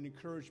an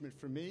encouragement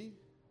for me,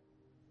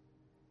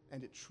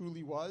 and it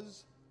truly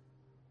was.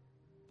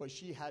 But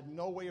she had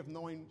no way of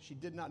knowing. She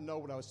did not know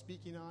what I was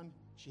speaking on.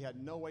 She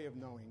had no way of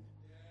knowing.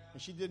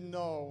 And she didn't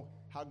know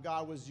how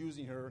God was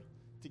using her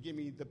to give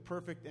me the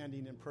perfect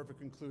ending and perfect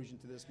conclusion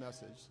to this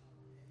message.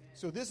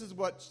 So this is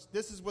what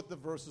the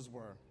verses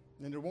were.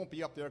 And it won't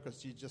be up there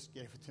because she just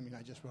gave it to me and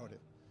I just wrote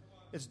it.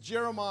 It's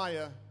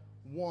Jeremiah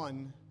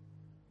 1,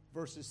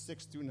 verses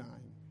 6 through 9.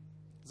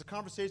 It's a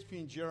conversation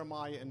between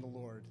Jeremiah and the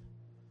Lord.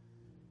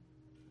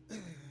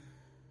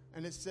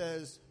 And it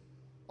says,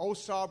 O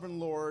sovereign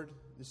Lord,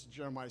 this is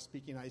Jeremiah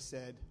speaking, I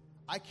said,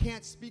 I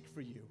can't speak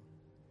for you.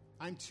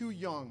 I'm too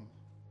young.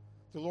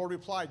 The Lord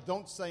replied,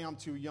 don't say I'm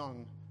too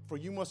young, for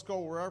you must go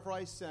wherever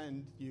I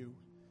send you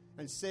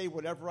and say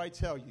whatever I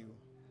tell you.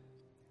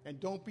 And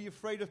don't be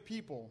afraid of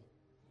people,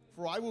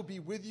 for I will be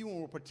with you and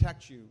will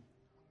protect you.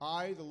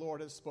 I, the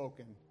Lord, have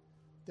spoken.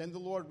 Then the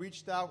Lord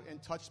reached out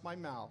and touched my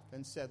mouth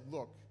and said,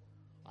 look,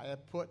 I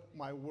have put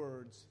my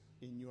words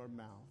in your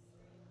mouth.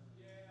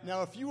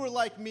 Now, if you were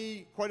like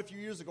me quite a few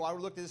years ago, I would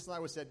have looked at this and I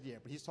would have said, yeah,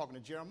 but he's talking to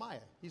Jeremiah.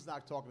 He's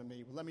not talking to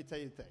me. But let me tell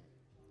you the thing.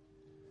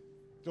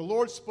 The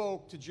Lord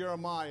spoke to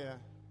Jeremiah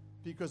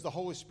because the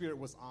Holy Spirit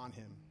was on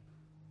him.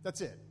 That's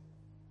it.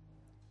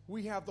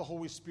 We have the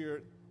Holy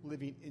Spirit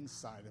living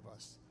inside of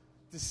us.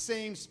 The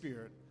same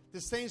Spirit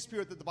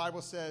that the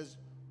Bible says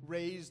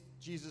raised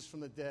Jesus from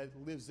the dead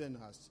lives in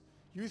us.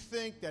 You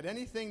think that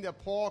anything that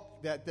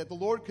the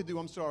Lord could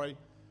do,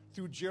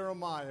 through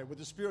Jeremiah with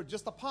the Spirit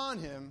just upon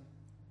him,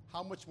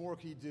 how much more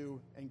can he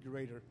do and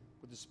greater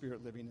with the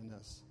Spirit living in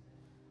us?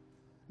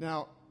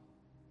 Now,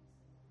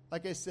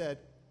 like I said,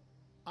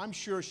 I'm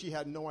sure she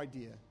had no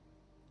idea.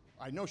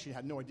 I know she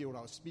had no idea what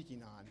I was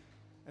speaking on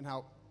and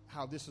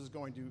how this was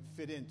going to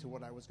fit into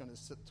what I was going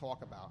to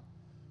talk about.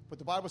 But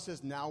the Bible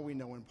says now we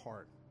know in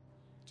part.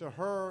 To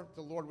her,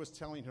 the Lord was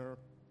telling her,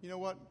 you know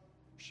what?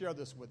 Share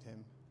this with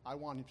him. I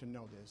want him to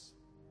know this.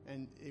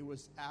 And it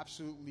was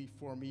absolutely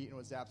for me, and it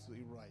was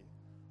absolutely right.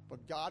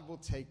 But God will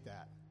take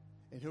that,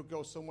 and he'll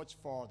go so much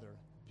farther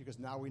because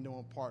now we know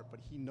in part, but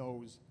he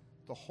knows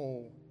the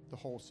whole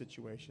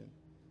situation.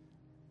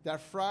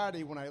 That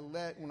Friday when I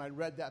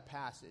read that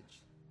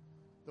passage,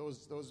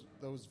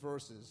 those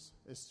verses,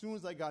 as soon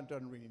as I got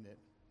done reading it,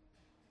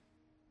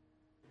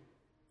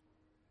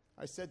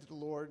 I said to the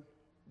Lord,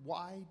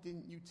 why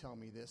didn't you tell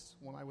me this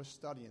when I was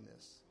studying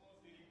this?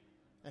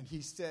 And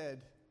he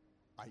said,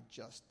 I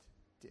just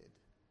did.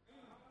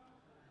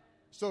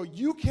 So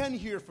you can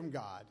hear from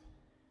God.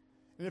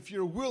 And if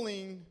you're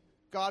willing,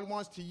 God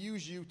wants to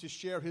use you to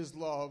share his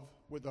love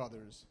with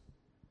others.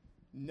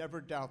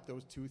 Never doubt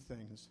those two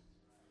things.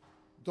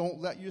 Don't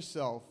let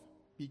yourself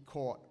be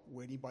caught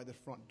waiting by the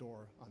front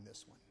door on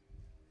this one.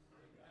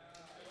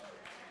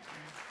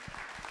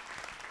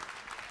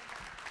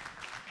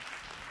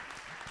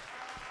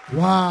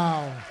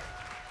 Wow.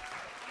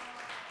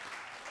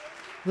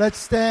 Let's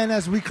stand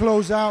as we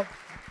close out.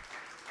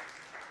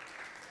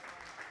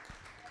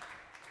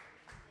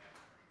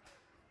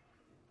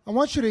 I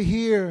want you to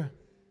hear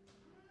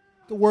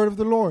the word of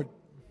the Lord.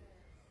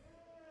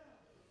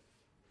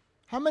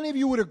 How many of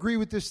you would agree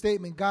with this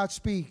statement? God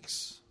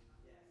speaks.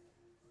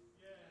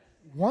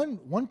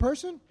 One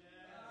person?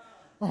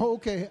 Oh,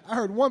 okay. I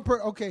heard one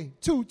person. Okay,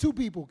 two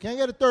people. Can't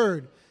get a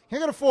third.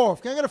 Can't get a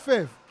fourth. Can't get a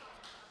fifth.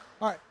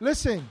 All right,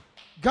 listen.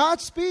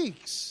 God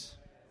speaks.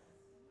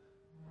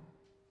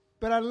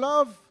 But I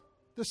love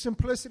the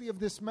simplicity of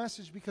this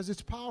message because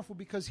it's powerful,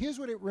 because here's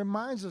what it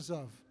reminds us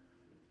of.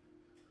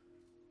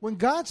 When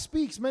God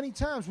speaks, many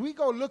times we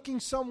go looking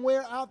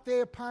somewhere out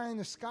there pie in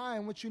the sky,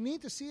 and what you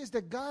need to see is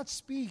that God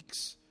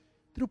speaks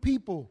through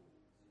people,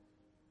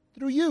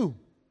 through you.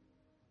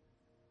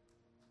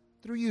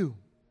 Through you.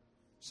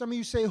 Some of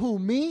you say, who,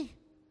 me?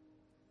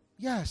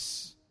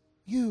 Yes,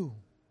 you.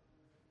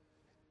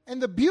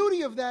 And the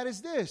beauty of that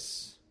is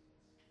this,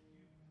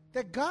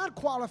 that God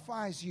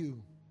qualifies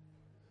you.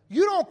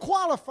 You don't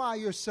qualify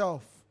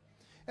yourself.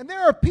 And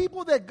there are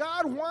people that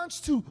God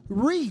wants to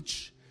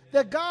reach,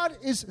 that God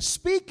is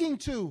speaking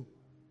to.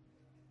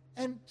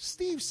 And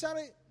Steve said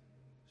it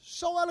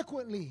so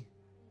eloquently.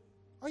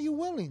 Are you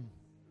willing?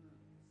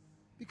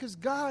 Because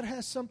God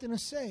has something to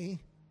say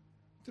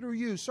through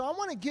you. So I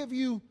want to give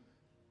you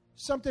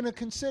something to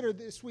consider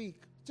this week,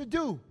 to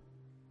do.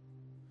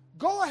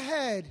 Go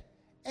ahead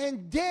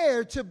and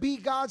dare to be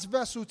God's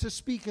vessel to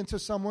speak into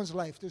someone's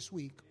life this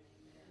week.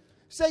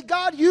 Say,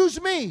 God,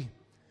 use me.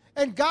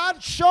 And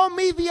God, show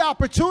me the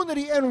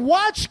opportunity, and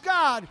watch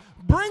God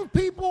bring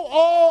people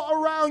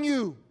all around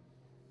you.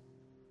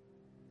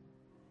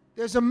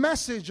 There's a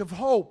message of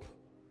hope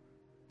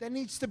that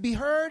needs to be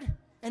heard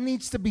and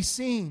needs to be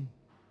seen,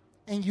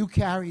 and you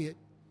carry it.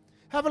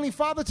 Heavenly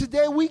Father,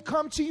 today we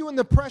come to you in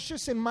the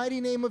precious and mighty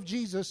name of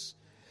Jesus.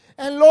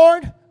 And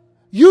Lord,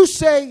 you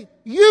say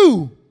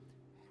you.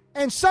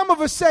 And some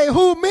of us say,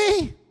 who,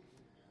 me?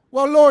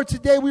 Well, Lord,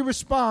 today we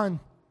respond,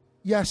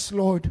 yes,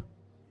 Lord.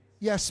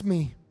 Yes,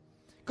 me.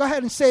 Go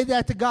ahead and say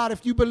that to God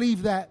if you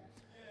believe that.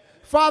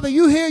 Father,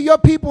 you hear your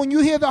people and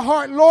you hear the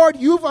heart. Lord,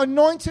 you've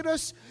anointed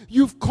us.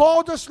 You've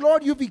called us,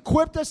 Lord. You've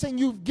equipped us and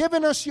you've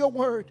given us your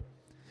word.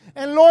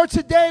 And Lord,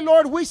 today,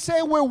 Lord, we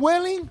say we're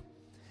willing.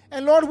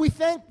 And Lord, we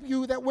thank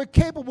you that we're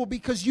capable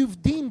because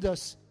you've deemed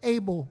us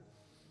able.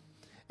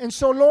 And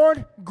so,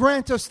 Lord,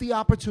 grant us the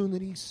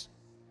opportunities.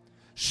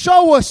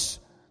 Show us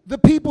the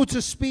people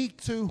to speak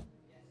to.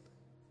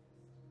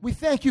 We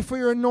thank you for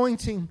your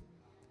anointing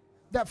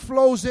that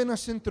flows in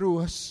us and through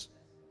us.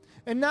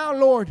 And now,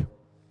 Lord,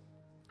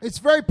 it's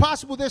very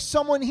possible there's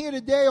someone here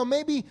today, or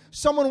maybe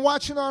someone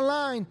watching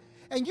online,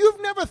 and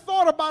you've never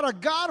thought about a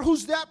God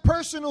who's that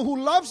person who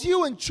loves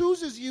you and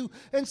chooses you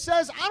and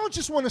says, I don't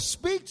just want to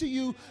speak to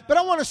you, but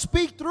I want to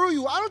speak through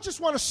you. I don't just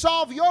want to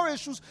solve your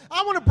issues.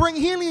 I want to bring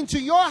healing to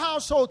your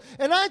household,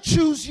 and I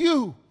choose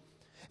you.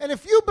 And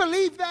if you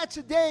believe that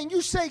today and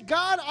you say,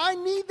 God, I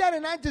need that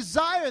and I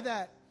desire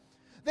that,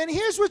 then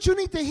here's what you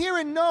need to hear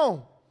and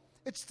know.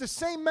 It's the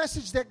same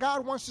message that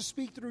God wants to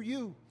speak through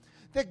you.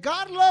 That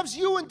God loves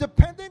you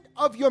independent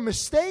of your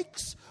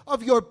mistakes,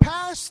 of your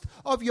past,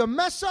 of your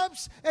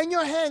mess-ups, and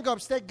your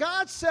hang-ups. That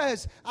God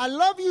says, I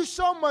love you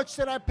so much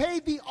that I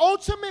paid the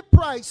ultimate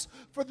price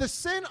for the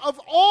sin of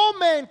all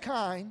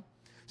mankind.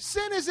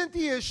 Sin isn't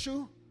the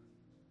issue.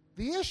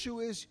 The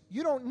issue is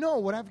you don't know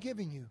what I've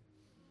given you.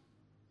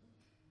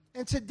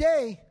 And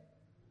today,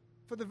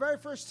 for the very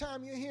first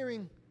time, you're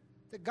hearing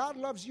that God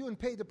loves you and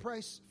paid the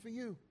price for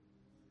you.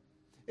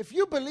 If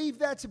you believe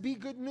that to be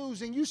good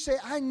news and you say,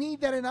 I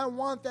need that and I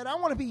want that, I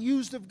want to be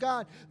used of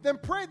God, then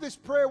pray this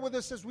prayer with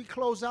us as we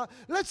close out.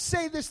 Let's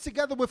say this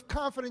together with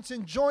confidence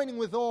and joining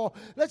with all.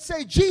 Let's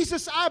say,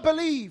 Jesus, I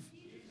believe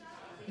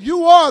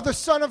you are the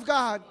Son of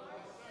God.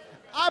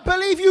 I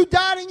believe you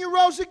died and you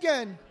rose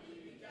again.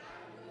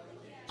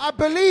 I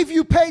believe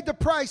you paid the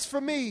price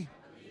for me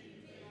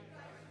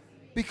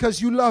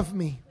because you love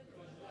me.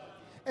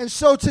 And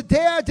so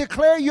today I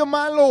declare you're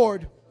my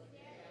Lord,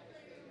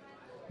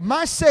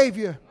 my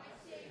Savior,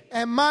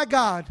 and my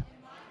God.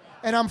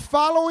 And I'm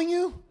following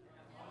you.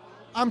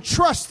 I'm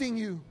trusting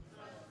you.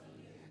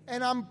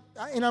 And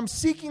I'm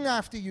seeking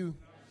after you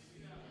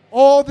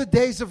all the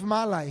days of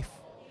my life.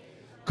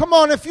 Come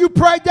on, if you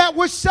prayed that,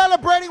 we're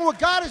celebrating what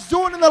God is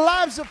doing in the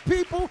lives of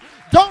people.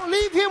 Don't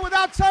leave here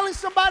without telling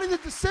somebody the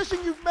decision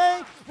you've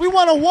made. We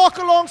want to walk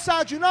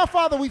alongside you. Now,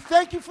 Father, we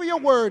thank you for your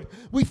word.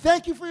 We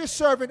thank you for your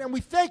servant, and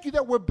we thank you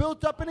that we're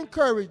built up and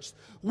encouraged,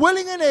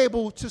 willing and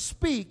able to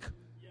speak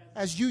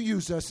as you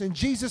use us. In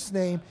Jesus'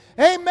 name,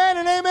 amen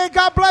and amen.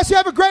 God bless you.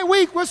 Have a great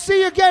week. We'll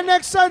see you again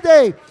next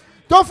Sunday.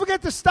 Don't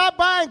forget to stop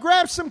by and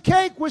grab some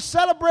cake. We're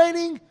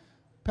celebrating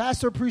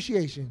Pastor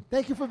Appreciation.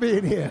 Thank you for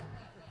being here.